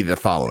would be the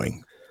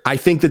following. I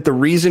think that the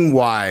reason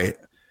why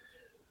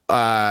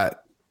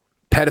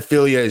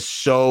pedophilia is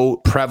so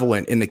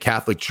prevalent in the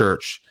Catholic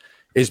Church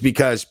is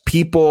because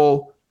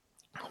people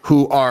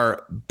who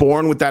are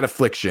born with that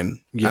affliction,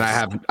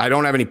 yes. And I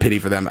don't have any pity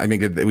for them. I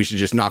think that we should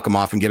just knock them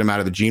off and get them out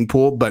of the gene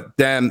pool. But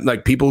them,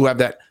 people who have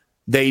that,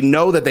 they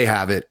know that they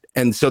have it.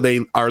 And so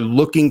they are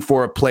looking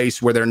for a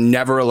place where they're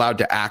never allowed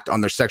to act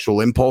on their sexual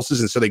impulses.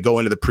 And so they go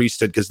into the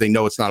priesthood because they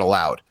know it's not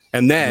allowed.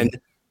 And then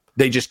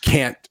they just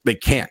can't. They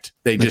just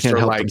can't are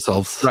help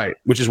themselves. Right.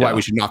 Which is why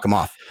we should knock them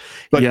off.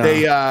 But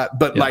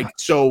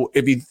so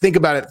if you think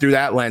about it through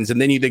that lens, and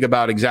then you think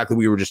about exactly what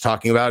we were just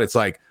talking about, it's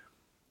I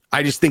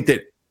just think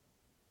that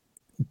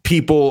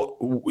people,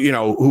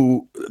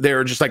 who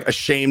they're just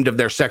ashamed of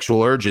their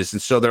sexual urges.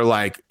 And so they're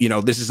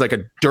this is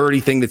a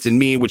dirty thing that's in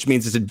me, which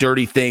means it's a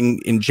dirty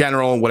thing in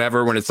general and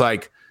whatever, when it's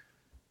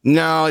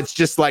no, it's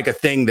just a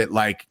thing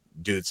that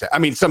dudes, I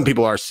mean, some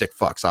people are sick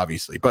fucks,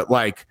 obviously, but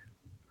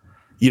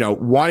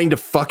wanting to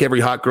fuck every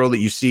hot girl that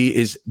you see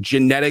is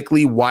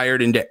genetically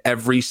wired into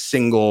every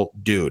single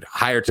dude.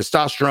 Higher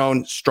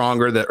testosterone,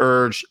 stronger the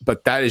urge,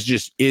 but that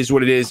is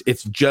what it is.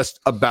 It's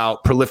just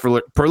about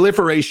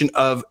proliferation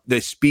of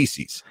the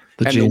species.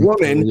 The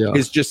woman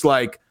is just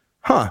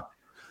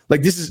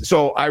this is,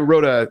 so I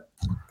wrote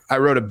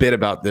a bit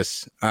about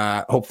this.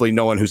 Hopefully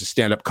no one who's a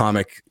stand-up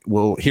comic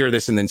will hear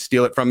this and then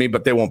steal it from me,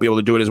 but they won't be able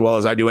to do it as well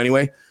as I do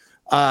anyway.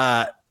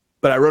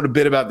 But I wrote a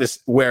bit about this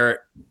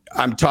where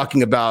I'm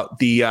talking about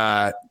the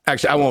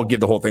actually, I won't give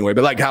the whole thing away,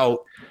 but how,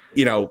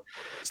 the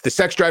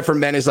sex drive for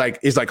men is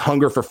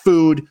hunger for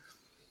food.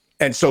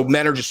 And so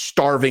men are just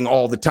starving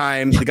all the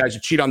time. The guys who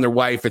cheat on their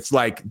wife, it's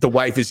the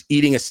wife is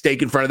eating a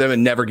steak in front of them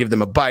and never give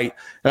them a bite.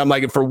 And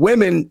I'm for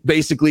women,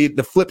 basically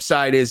the flip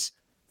side is,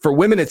 for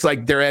women, it's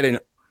they're at an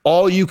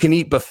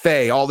all-you-can-eat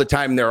buffet all the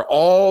time. There are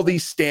all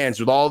these stands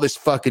with all this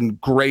fucking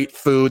great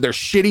food. There's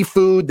shitty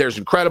food. There's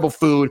incredible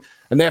food.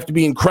 And they have to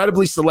be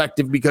incredibly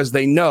selective because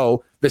they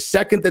know the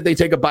second that they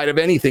take a bite of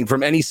anything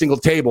from any single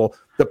table,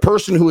 the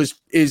person who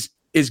is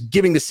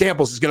giving the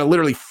samples is going to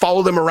literally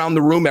follow them around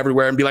the room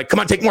everywhere and be like, come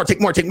on, take more, take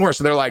more, take more.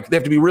 So they're they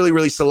have to be really,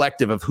 really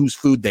selective of whose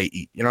food they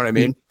eat. You know what I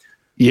mean?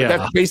 Yeah. But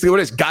that's basically what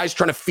it is. Guys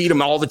trying to feed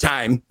them all the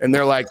time. And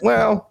they're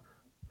well,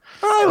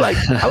 I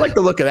like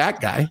the look of that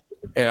guy,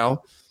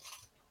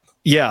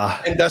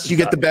 Yeah. And thus you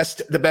get the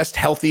best,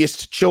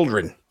 healthiest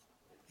children,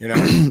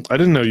 I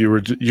didn't know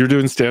you're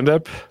doing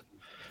stand-up.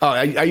 Oh,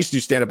 I used to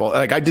do stand-up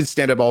I did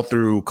stand-up all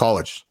through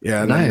college.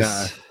 Yeah.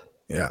 Nice.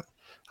 Yeah.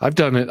 I've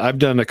done it. I've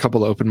done a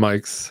couple of open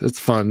mics. It's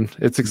fun.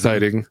 It's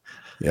exciting.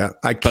 Yeah.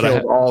 I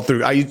killed all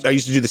through. I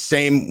used to do the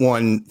same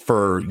one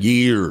for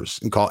years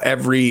and call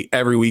every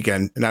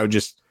weekend. And I would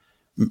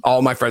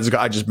all my friends,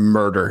 I just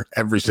murder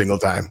every single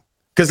time.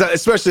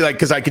 Especially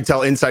because I could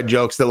tell inside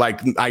jokes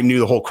that I knew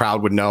the whole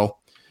crowd would know.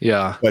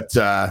 Yeah. But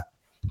yeah.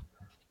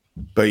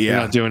 You're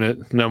not doing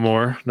it no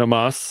more. No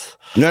mas.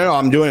 No,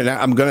 I'm doing it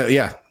now. I'm going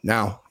to,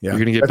 now. Yeah. You're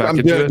going to get back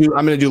into it?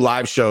 I'm going to do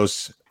live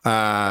shows.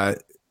 I'm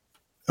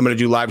going to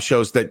do live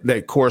shows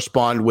that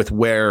correspond with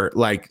where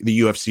the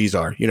UFCs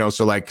are,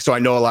 so I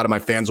know a lot of my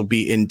fans will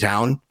be in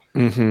town.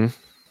 Mm-hmm.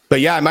 But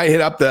yeah, I might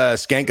hit up the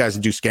Skank guys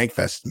and do Skank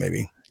Fest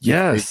maybe.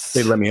 Yes.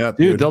 They let me up.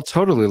 Dude, they'll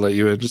totally let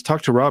you in. Just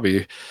talk to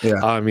Robbie.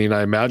 Yeah. I mean,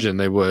 I imagine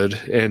they would.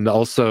 And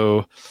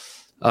also,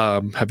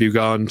 have you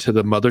gone to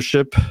the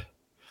Mothership?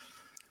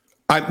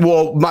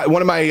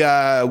 One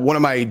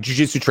of my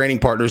jiu-jitsu training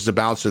partners is a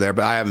bouncer there,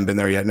 but I haven't been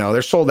there yet. No,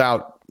 they're sold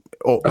out.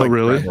 Oh,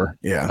 really? Forever.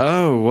 Yeah.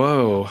 Oh,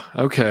 whoa.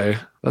 Okay,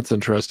 that's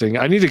interesting.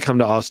 I need to come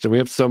to Austin. We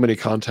have so many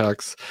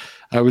contacts.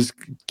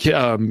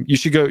 You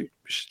should go.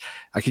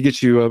 I could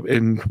get you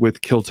in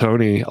with Kill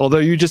Tony. Although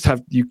you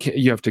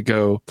have to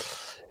go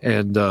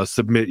and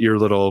submit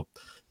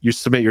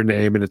your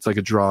name, and it's like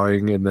a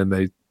drawing, and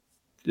then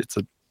it's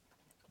a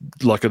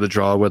luck of the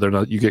draw whether or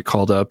not you get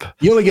called up.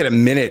 You only get a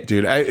minute,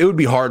 dude. It would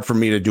be hard for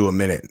me to do a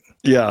minute.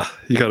 Yeah,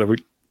 you gotta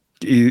work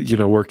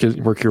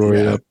your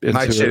way up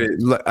into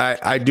it.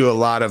 I do a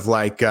lot of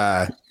like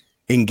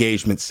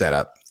engagement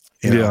setup.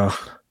 Yeah.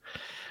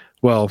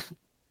 Well,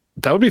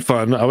 that would be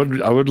fun. I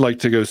would like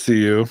to go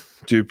see you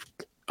do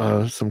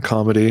some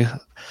comedy.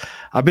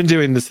 I've been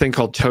doing this thing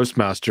called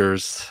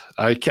Toastmasters.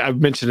 I've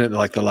mentioned it in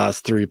like the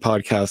last 3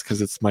 podcasts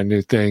because it's my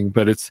new thing.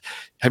 But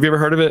have you ever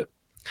heard of it?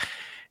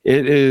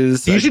 It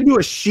is. You should do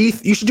a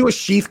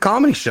Sheath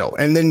comedy show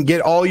and then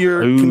get all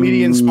your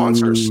comedian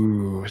sponsors.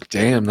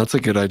 Damn, that's a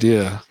good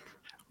idea.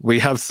 We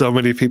have so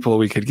many people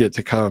we could get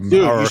to come.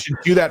 Dude, you should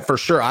do that for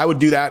sure. I would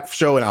do that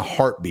show in a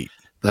heartbeat.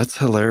 That's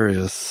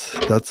hilarious.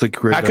 That's a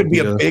great That could be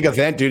a big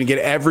event, dude, and get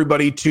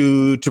everybody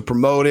to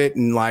promote it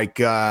and like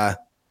do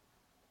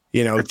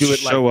it.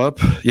 Show up.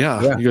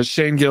 Yeah. You got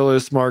Shane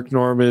Gillis, Mark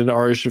Norman,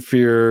 Ari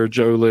Shaffir,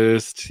 Joe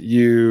List,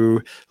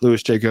 you,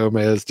 Louis J.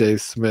 Gomez,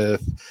 Dave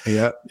Smith.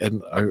 Yeah.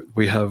 And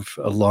we have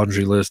a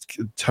laundry list.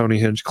 Tony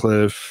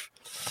Hinchcliffe.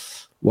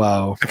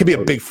 Wow. That could be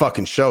a big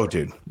fucking show,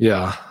 dude.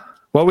 Yeah.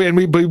 Well,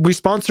 we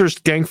sponsor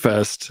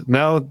Gangfest.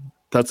 Now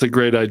that's a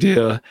great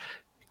idea.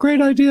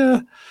 Great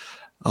idea.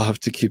 I'll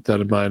have to keep that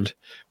in mind.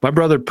 My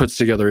brother puts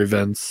together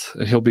events,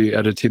 and he'll be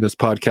editing this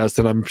podcast,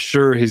 and I'm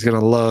sure he's going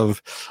to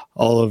love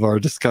all of our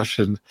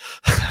discussion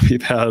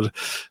we've had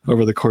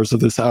over the course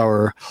of this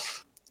hour.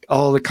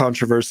 All the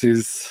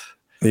controversies.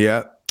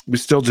 Yeah. We're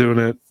still doing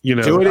it.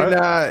 Do it in,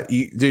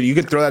 dude, you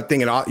could throw that thing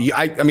in. I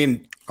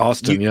mean,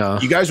 Austin,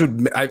 you guys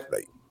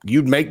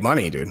you'd make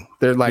money, dude.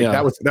 They're like,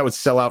 that would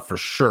sell out for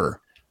sure.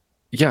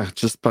 Yeah,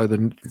 just by the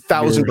 1,000%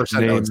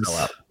 that would sell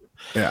out.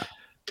 Yeah.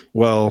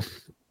 Well,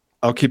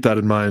 I'll keep that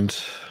in mind.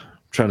 I'm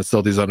trying to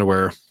sell these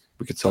underwear.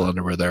 We could sell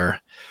underwear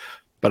there.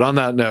 But on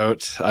that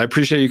note, I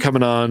appreciate you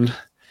coming on.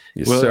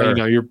 Yes, sir.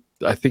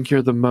 I think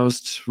you're the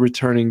most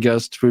returning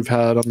guest we've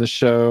had on the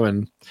show,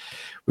 and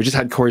we just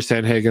had Corey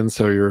Sandhagen,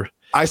 so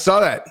I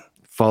saw that.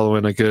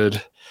 Following a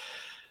good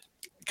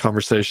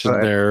conversation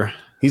there.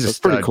 That's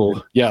pretty cool.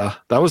 Dude. Yeah,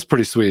 that was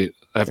pretty sweet.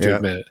 I have to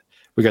admit.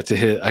 I got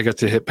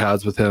to hit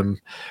pads with him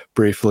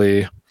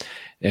briefly.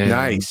 And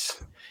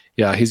nice.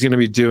 Yeah, he's going to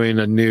be doing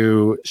a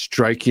new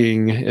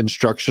striking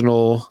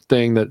instructional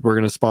thing that we're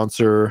going to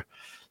sponsor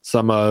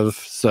some of.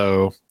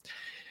 So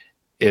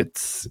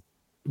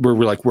we're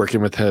like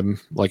working with him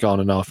like on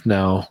and off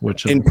now,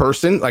 which in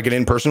person, like an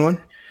in-person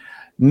one.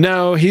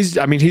 No, he's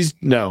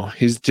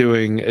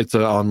doing, it's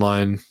an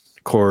online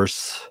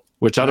course,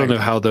 which I don't know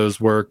how those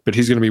work, but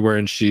he's going to be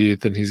wearing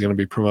Sheath and he's going to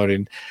be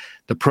promoting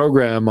the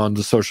program on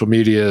the social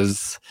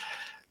medias,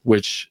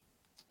 which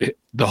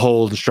the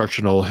whole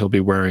instructional, he'll be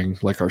wearing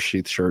like our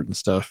Sheath shirt and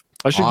stuff.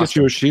 I should get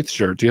you a Sheath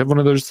shirt. Do you have one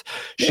of those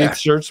Sheath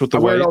shirts with the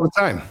white? I wear it all the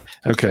time.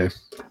 Okay.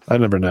 I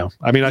never know.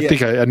 I mean, I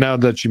think now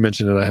that you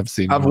mention it, I have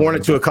seen. I've worn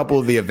it to a couple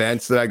of the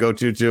events that I go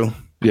to too.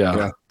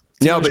 Yeah.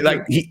 No, but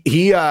like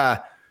he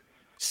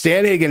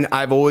Sandhagen,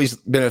 I've always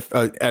been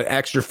an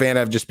extra fan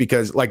of, just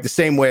because like the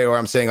same way where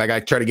I'm saying like I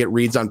try to get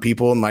reads on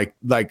people, and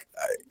like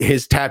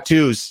his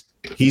tattoos,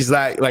 he's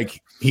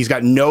like he's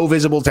got no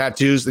visible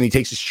tattoos, and he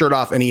takes his shirt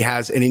off and he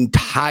has an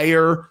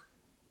entire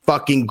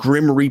fucking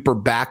Grim Reaper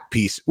back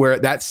piece, where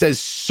that says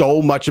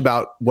so much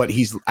about what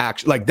he's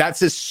actually like. That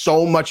says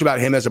so much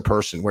about him as a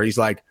person, where he's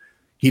like,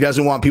 he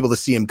doesn't want people to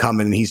see him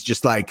coming, and he's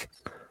just like,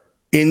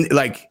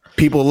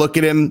 people look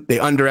at him, they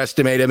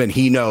underestimate him, and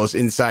he knows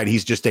inside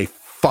he's just a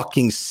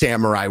fucking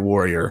samurai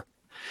warrior.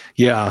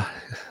 Yeah,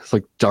 it's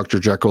like Dr.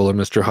 Jekyll and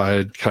Mr.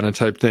 Hyde kind of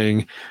type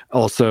thing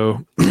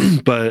also.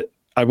 But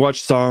I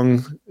watched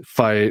Song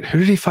fight. Who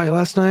did he fight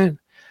last night?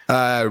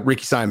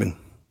 Ricky Simon.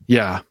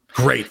 Yeah.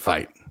 Great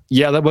fight.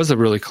 Yeah, that was a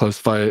really close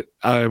fight.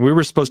 We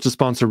were supposed to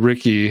sponsor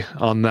Ricky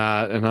on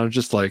that, and I'm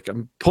just like,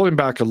 I'm pulling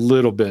back a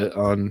little bit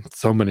on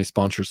so many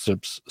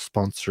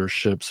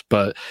sponsorships.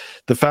 But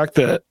the fact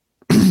that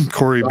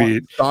Corey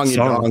beat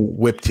Song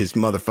whipped his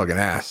motherfucking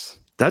ass.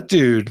 That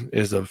dude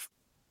is a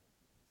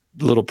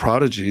little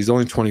prodigy. He's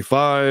only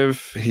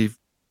 25. He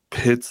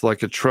hits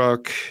like a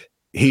truck.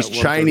 He's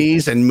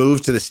Chinese and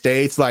moved to the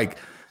States. Like,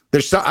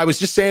 I was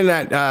just saying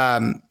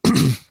that.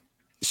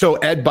 So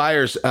Ed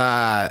Byers,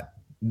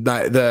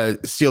 the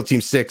SEAL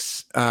Team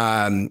 6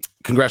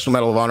 Congressional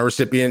Medal of Honor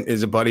recipient,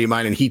 is a buddy of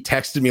mine, and he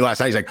texted me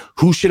last night. He's like,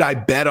 "Who should I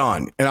bet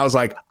on?" And I was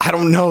like, "I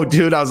don't know,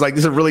 dude." I was like,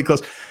 "This is really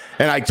close."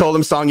 And I told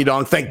him Song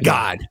Yadong. Thank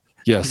God.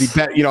 Yes. He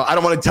bet, I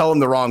don't want to tell him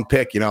the wrong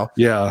pick,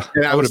 Yeah.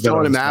 And I was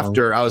telling him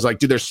after, I was like,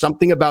 dude, there's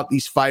something about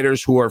these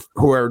fighters who are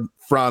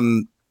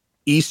from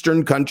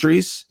Eastern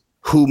countries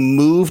who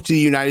move to the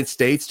United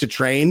States to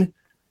train,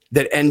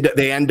 that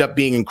they end up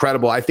being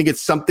incredible. I think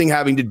it's something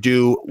having to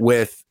do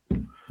with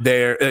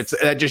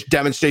that just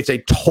demonstrates a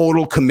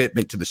total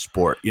commitment to the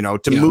sport. You know,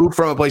 to move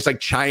from a place like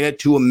China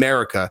to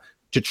America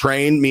to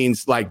train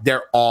means like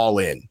they're all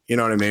in. You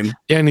know what I mean?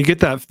 Yeah, and you get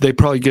that. They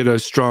probably get a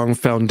strong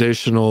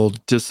foundational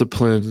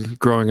discipline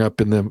growing up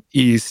in the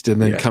East,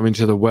 and then coming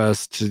to the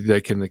West,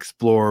 they can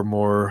explore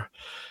more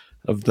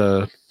of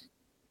the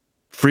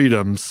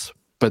freedoms,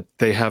 but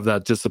they have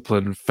that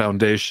discipline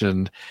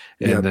foundation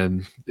and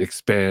then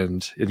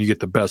expand, and you get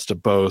the best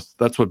of both.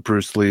 That's what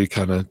Bruce Lee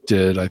kind of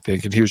did, I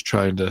think, and he was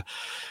trying to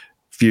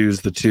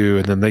fuse the two,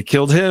 and then they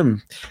killed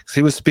him because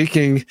he was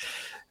speaking.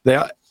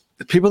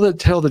 The people that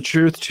tell the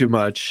truth too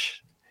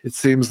much, it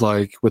seems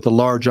like, with a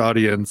large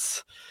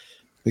audience,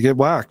 they get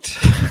whacked.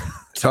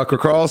 Tucker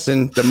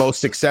Carlson, the most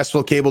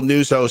successful cable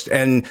news host,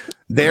 and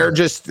they're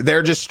just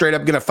straight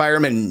up going to fire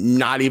him and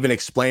not even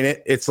explain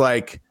it. It's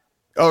like,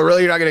 oh,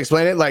 really? You're not going to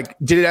explain it? Like,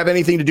 did it have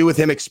anything to do with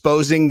him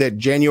exposing that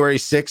January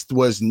 6th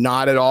was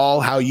not at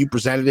all how you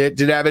presented it?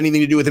 Did it have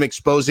anything to do with him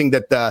exposing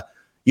that the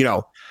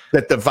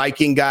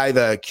Viking guy,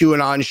 the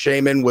QAnon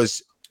shaman,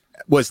 was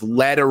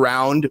led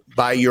around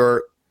by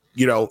your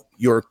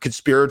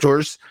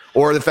conspirators,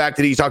 or the fact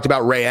that he talked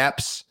about Ray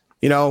Epps?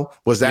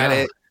 Was that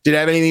it? Did it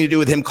have anything to do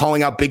with him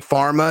calling out Big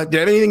Pharma? Did it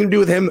have anything to do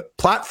with him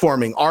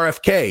platforming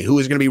RFK, who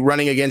is going to be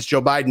running against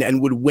Joe Biden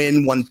and would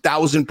win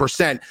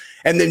 1,000%?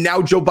 And then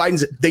now Joe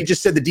Biden's, they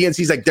just said the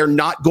DNC's like, they're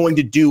not going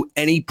to do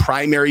any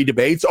primary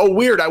debates. Oh,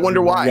 weird. I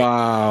wonder why.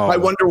 Wow. I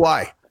wonder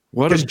why.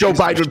 Because Joe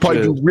Biden would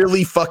probably do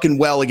really fucking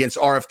well against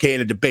RFK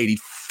in a debate. He'd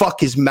fuck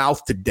his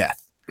mouth to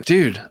death.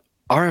 Dude,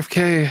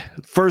 RFK,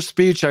 first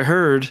speech I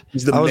heard,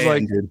 he's the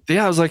man, dude.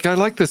 I was like, I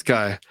like this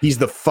guy. He's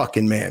the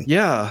fucking man.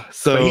 Yeah.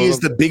 So but he is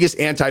the biggest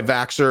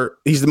anti-vaxxer.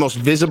 He's the most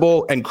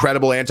visible and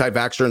credible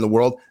anti-vaxxer in the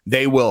world.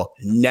 They will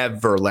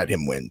never let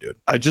him win, dude.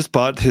 I just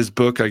bought his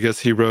book. I guess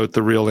he wrote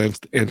The Real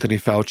Anthony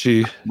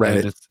Fauci.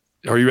 Read it.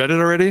 Are you read it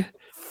already?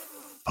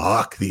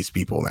 Fuck these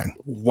people, man.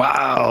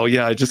 Wow.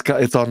 Yeah,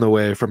 it's on the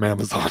way from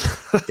Amazon.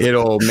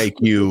 It'll make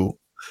you.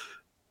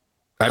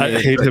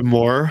 I hate him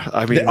more.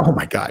 I mean, oh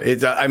my God.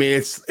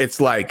 It's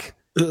like,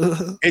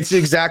 it's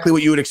exactly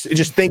what you would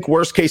just think.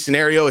 Worst case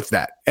scenario, it's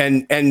that.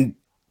 And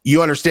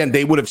you understand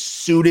they would have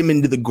sued him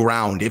into the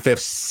ground if a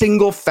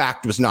single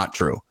fact was not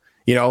true.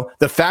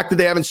 The fact that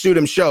they haven't sued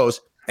him shows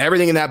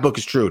everything in that book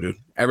is true, dude.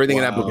 Everything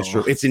in that book is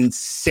true. It's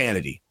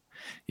insanity.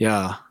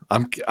 Yeah.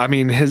 I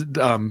mean, his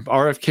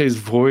RFK's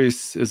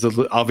voice is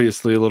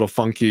obviously a little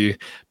funky,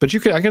 but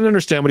I can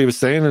understand what he was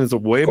saying, and it's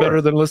way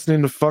better than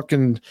listening to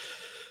fucking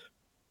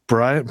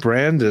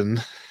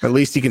Brandon. At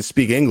least he can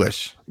speak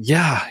English.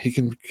 Yeah, he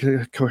can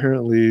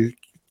coherently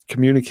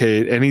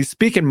communicate, and he's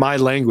speaking my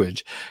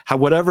language.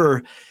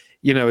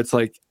 It's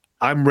like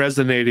I'm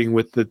resonating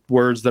with the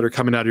words that are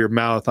coming out of your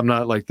mouth. I'm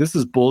not like, this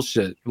is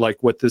bullshit.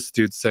 Like what this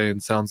dude's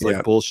saying sounds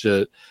like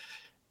bullshit.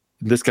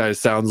 This guy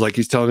sounds like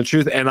he's telling the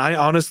truth. And I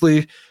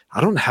honestly,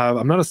 I'm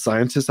not a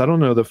scientist. I don't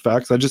know the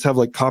facts. I just have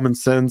like common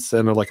sense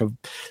and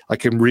I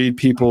can read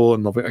people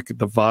and the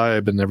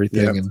vibe and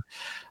everything. Yep. And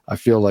I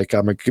feel like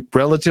I'm a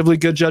relatively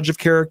good judge of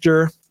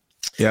character.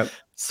 Yep.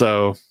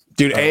 So,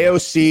 dude,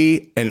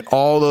 AOC and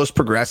all those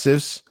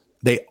progressives,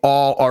 they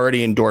all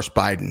already endorsed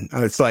Biden.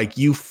 It's like,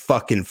 you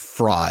fucking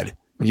fraud.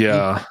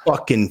 Yeah. You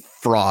fucking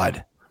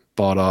fraud.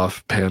 Bought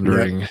off,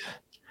 pandering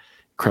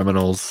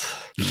criminals.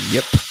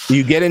 Yep.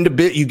 You get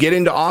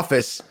into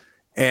office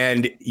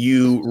and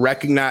you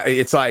recognize,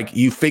 it's like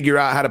you figure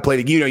out how to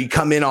play you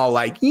come in all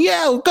like,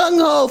 yeah, gung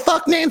ho,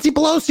 fuck Nancy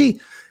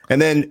Pelosi.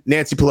 And then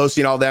Nancy Pelosi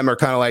and all them are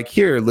kind of like,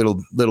 here,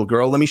 little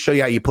girl, let me show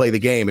you how you play the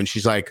game. And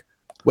she's like,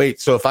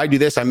 wait, so if I do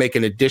this, I make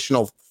an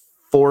additional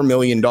 $4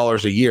 million a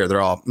year.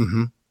 They're all,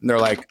 and they're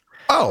like,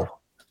 oh,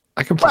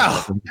 I can play.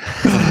 Well,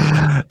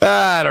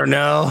 I don't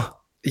know.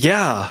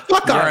 Yeah.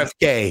 Fuck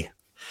RFK.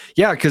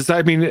 Yeah. Cause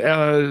I mean,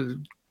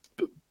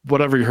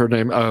 whatever her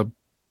name,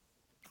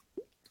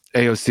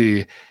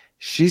 AOC,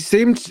 she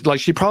seemed like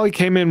she probably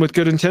came in with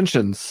good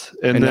intentions,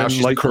 and then now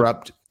she's like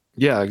corrupt.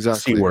 Yeah,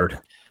 exactly. C-word.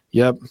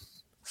 Yep.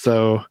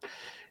 So,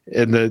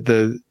 and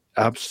the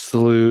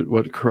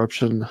absolute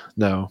corruption?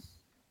 No,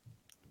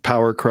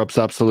 power corrupts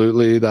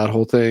absolutely. That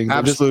whole thing.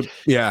 Absolute.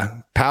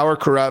 Power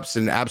corrupts,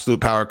 and absolute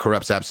power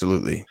corrupts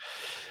absolutely.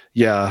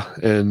 Yeah,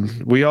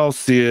 and we all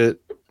see it.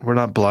 We're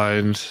not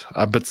blind,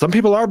 but some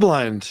people are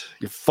blind.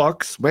 You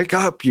fucks, wake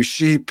up, you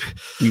sheep,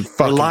 you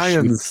fucking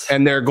lions. Sheep.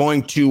 And they're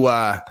going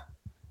to,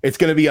 it's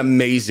going to be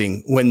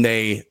amazing when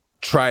they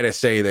try to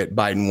say that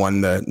Biden won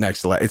the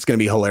next election. It's going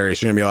to be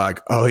hilarious. You're going to be like,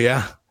 oh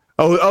yeah.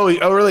 Oh,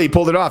 really? He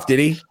pulled it off, did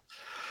he?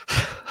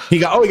 He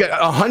got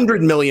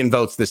 100 million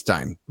votes this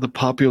time. The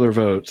popular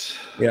vote.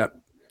 Yeah.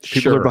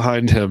 People are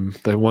behind him.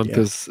 They want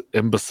this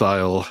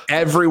imbecile.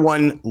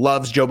 Everyone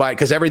loves Joe Biden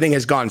because everything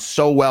has gone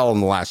so well in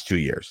the last 2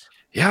 years.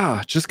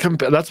 Yeah,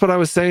 that's what I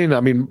was saying.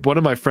 I mean, one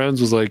of my friends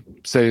was like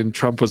saying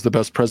Trump was the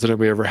best president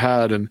we ever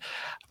had, and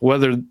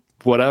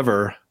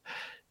whatever,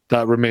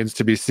 that remains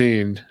to be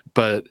seen.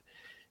 But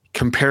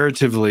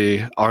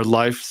comparatively, our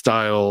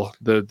lifestyle,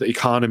 the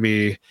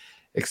economy,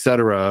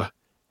 etc.,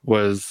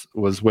 was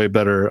way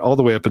better all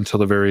the way up until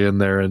the very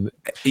end there. And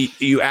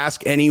you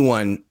ask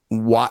anyone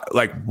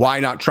why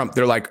not Trump?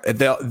 They're like,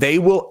 they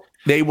will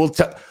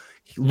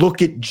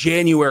look at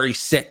January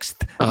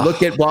 6th,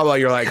 look at blah, blah.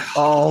 You're like,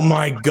 oh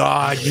my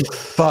God, you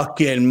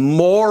fucking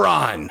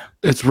moron.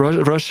 It's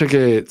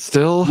Russiagate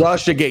still.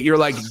 Russiagate. You're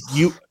like,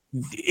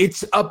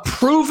 it's a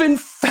proven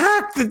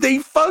fact that they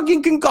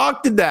fucking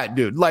concocted that,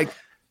 dude. Like,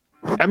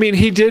 I mean,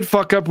 he did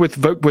fuck up with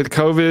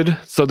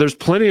COVID, so there's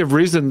plenty of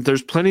reason.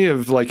 There's plenty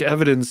of like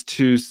evidence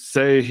to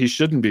say he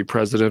shouldn't be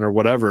president or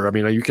whatever. I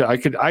mean,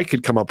 I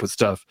could come up with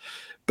stuff,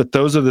 but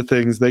those are the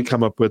things they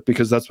come up with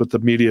because that's what the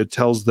media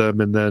tells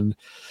them, and then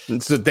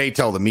so they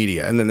tell the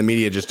media, and then the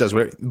media just does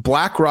what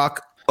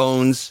BlackRock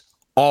owns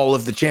all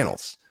of the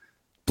channels.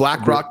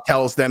 BlackRock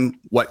tells them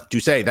what to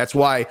say. That's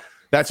why.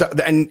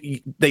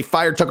 And they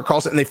fired Tucker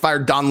Carlson and they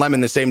fired Don Lemon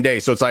the same day.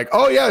 So it's like,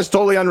 oh yeah, it's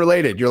totally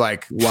unrelated. You're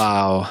like,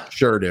 wow,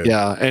 sure, dude.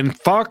 Yeah, and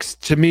Fox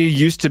to me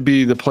used to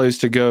be the place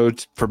to go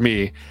for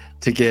me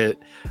to get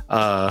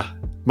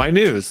my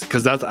news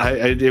because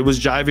it was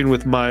jiving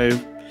with my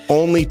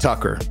only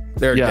Tucker.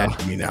 They're dead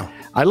to me now.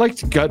 I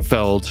liked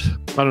Gutfeld.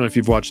 I don't know if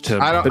you've watched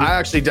him.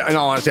 Honestly, I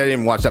didn't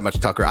even watch that much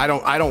Tucker. I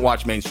don't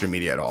watch mainstream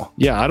media at all.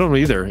 Yeah, I don't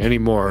either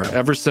anymore.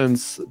 Ever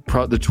since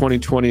the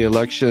 2020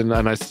 election,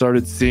 and I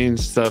started seeing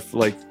stuff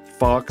like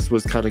Fox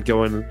was kind of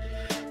going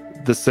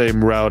the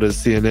same route as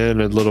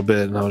CNN a little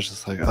bit, and I was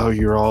just like, oh,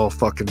 you're all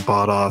fucking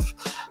bought off.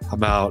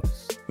 I'm out.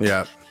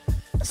 Yeah.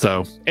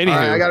 So anyway,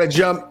 I gotta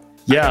jump.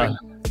 Yeah.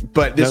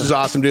 But this is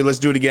awesome, dude. Let's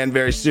do it again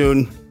very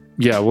soon.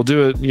 Yeah, we'll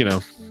do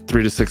it,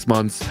 3 to 6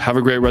 months. Have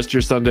a great rest of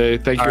your Sunday.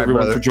 Thank you,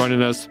 everyone, for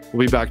joining us.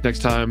 We'll be back next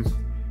time.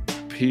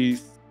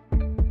 Peace.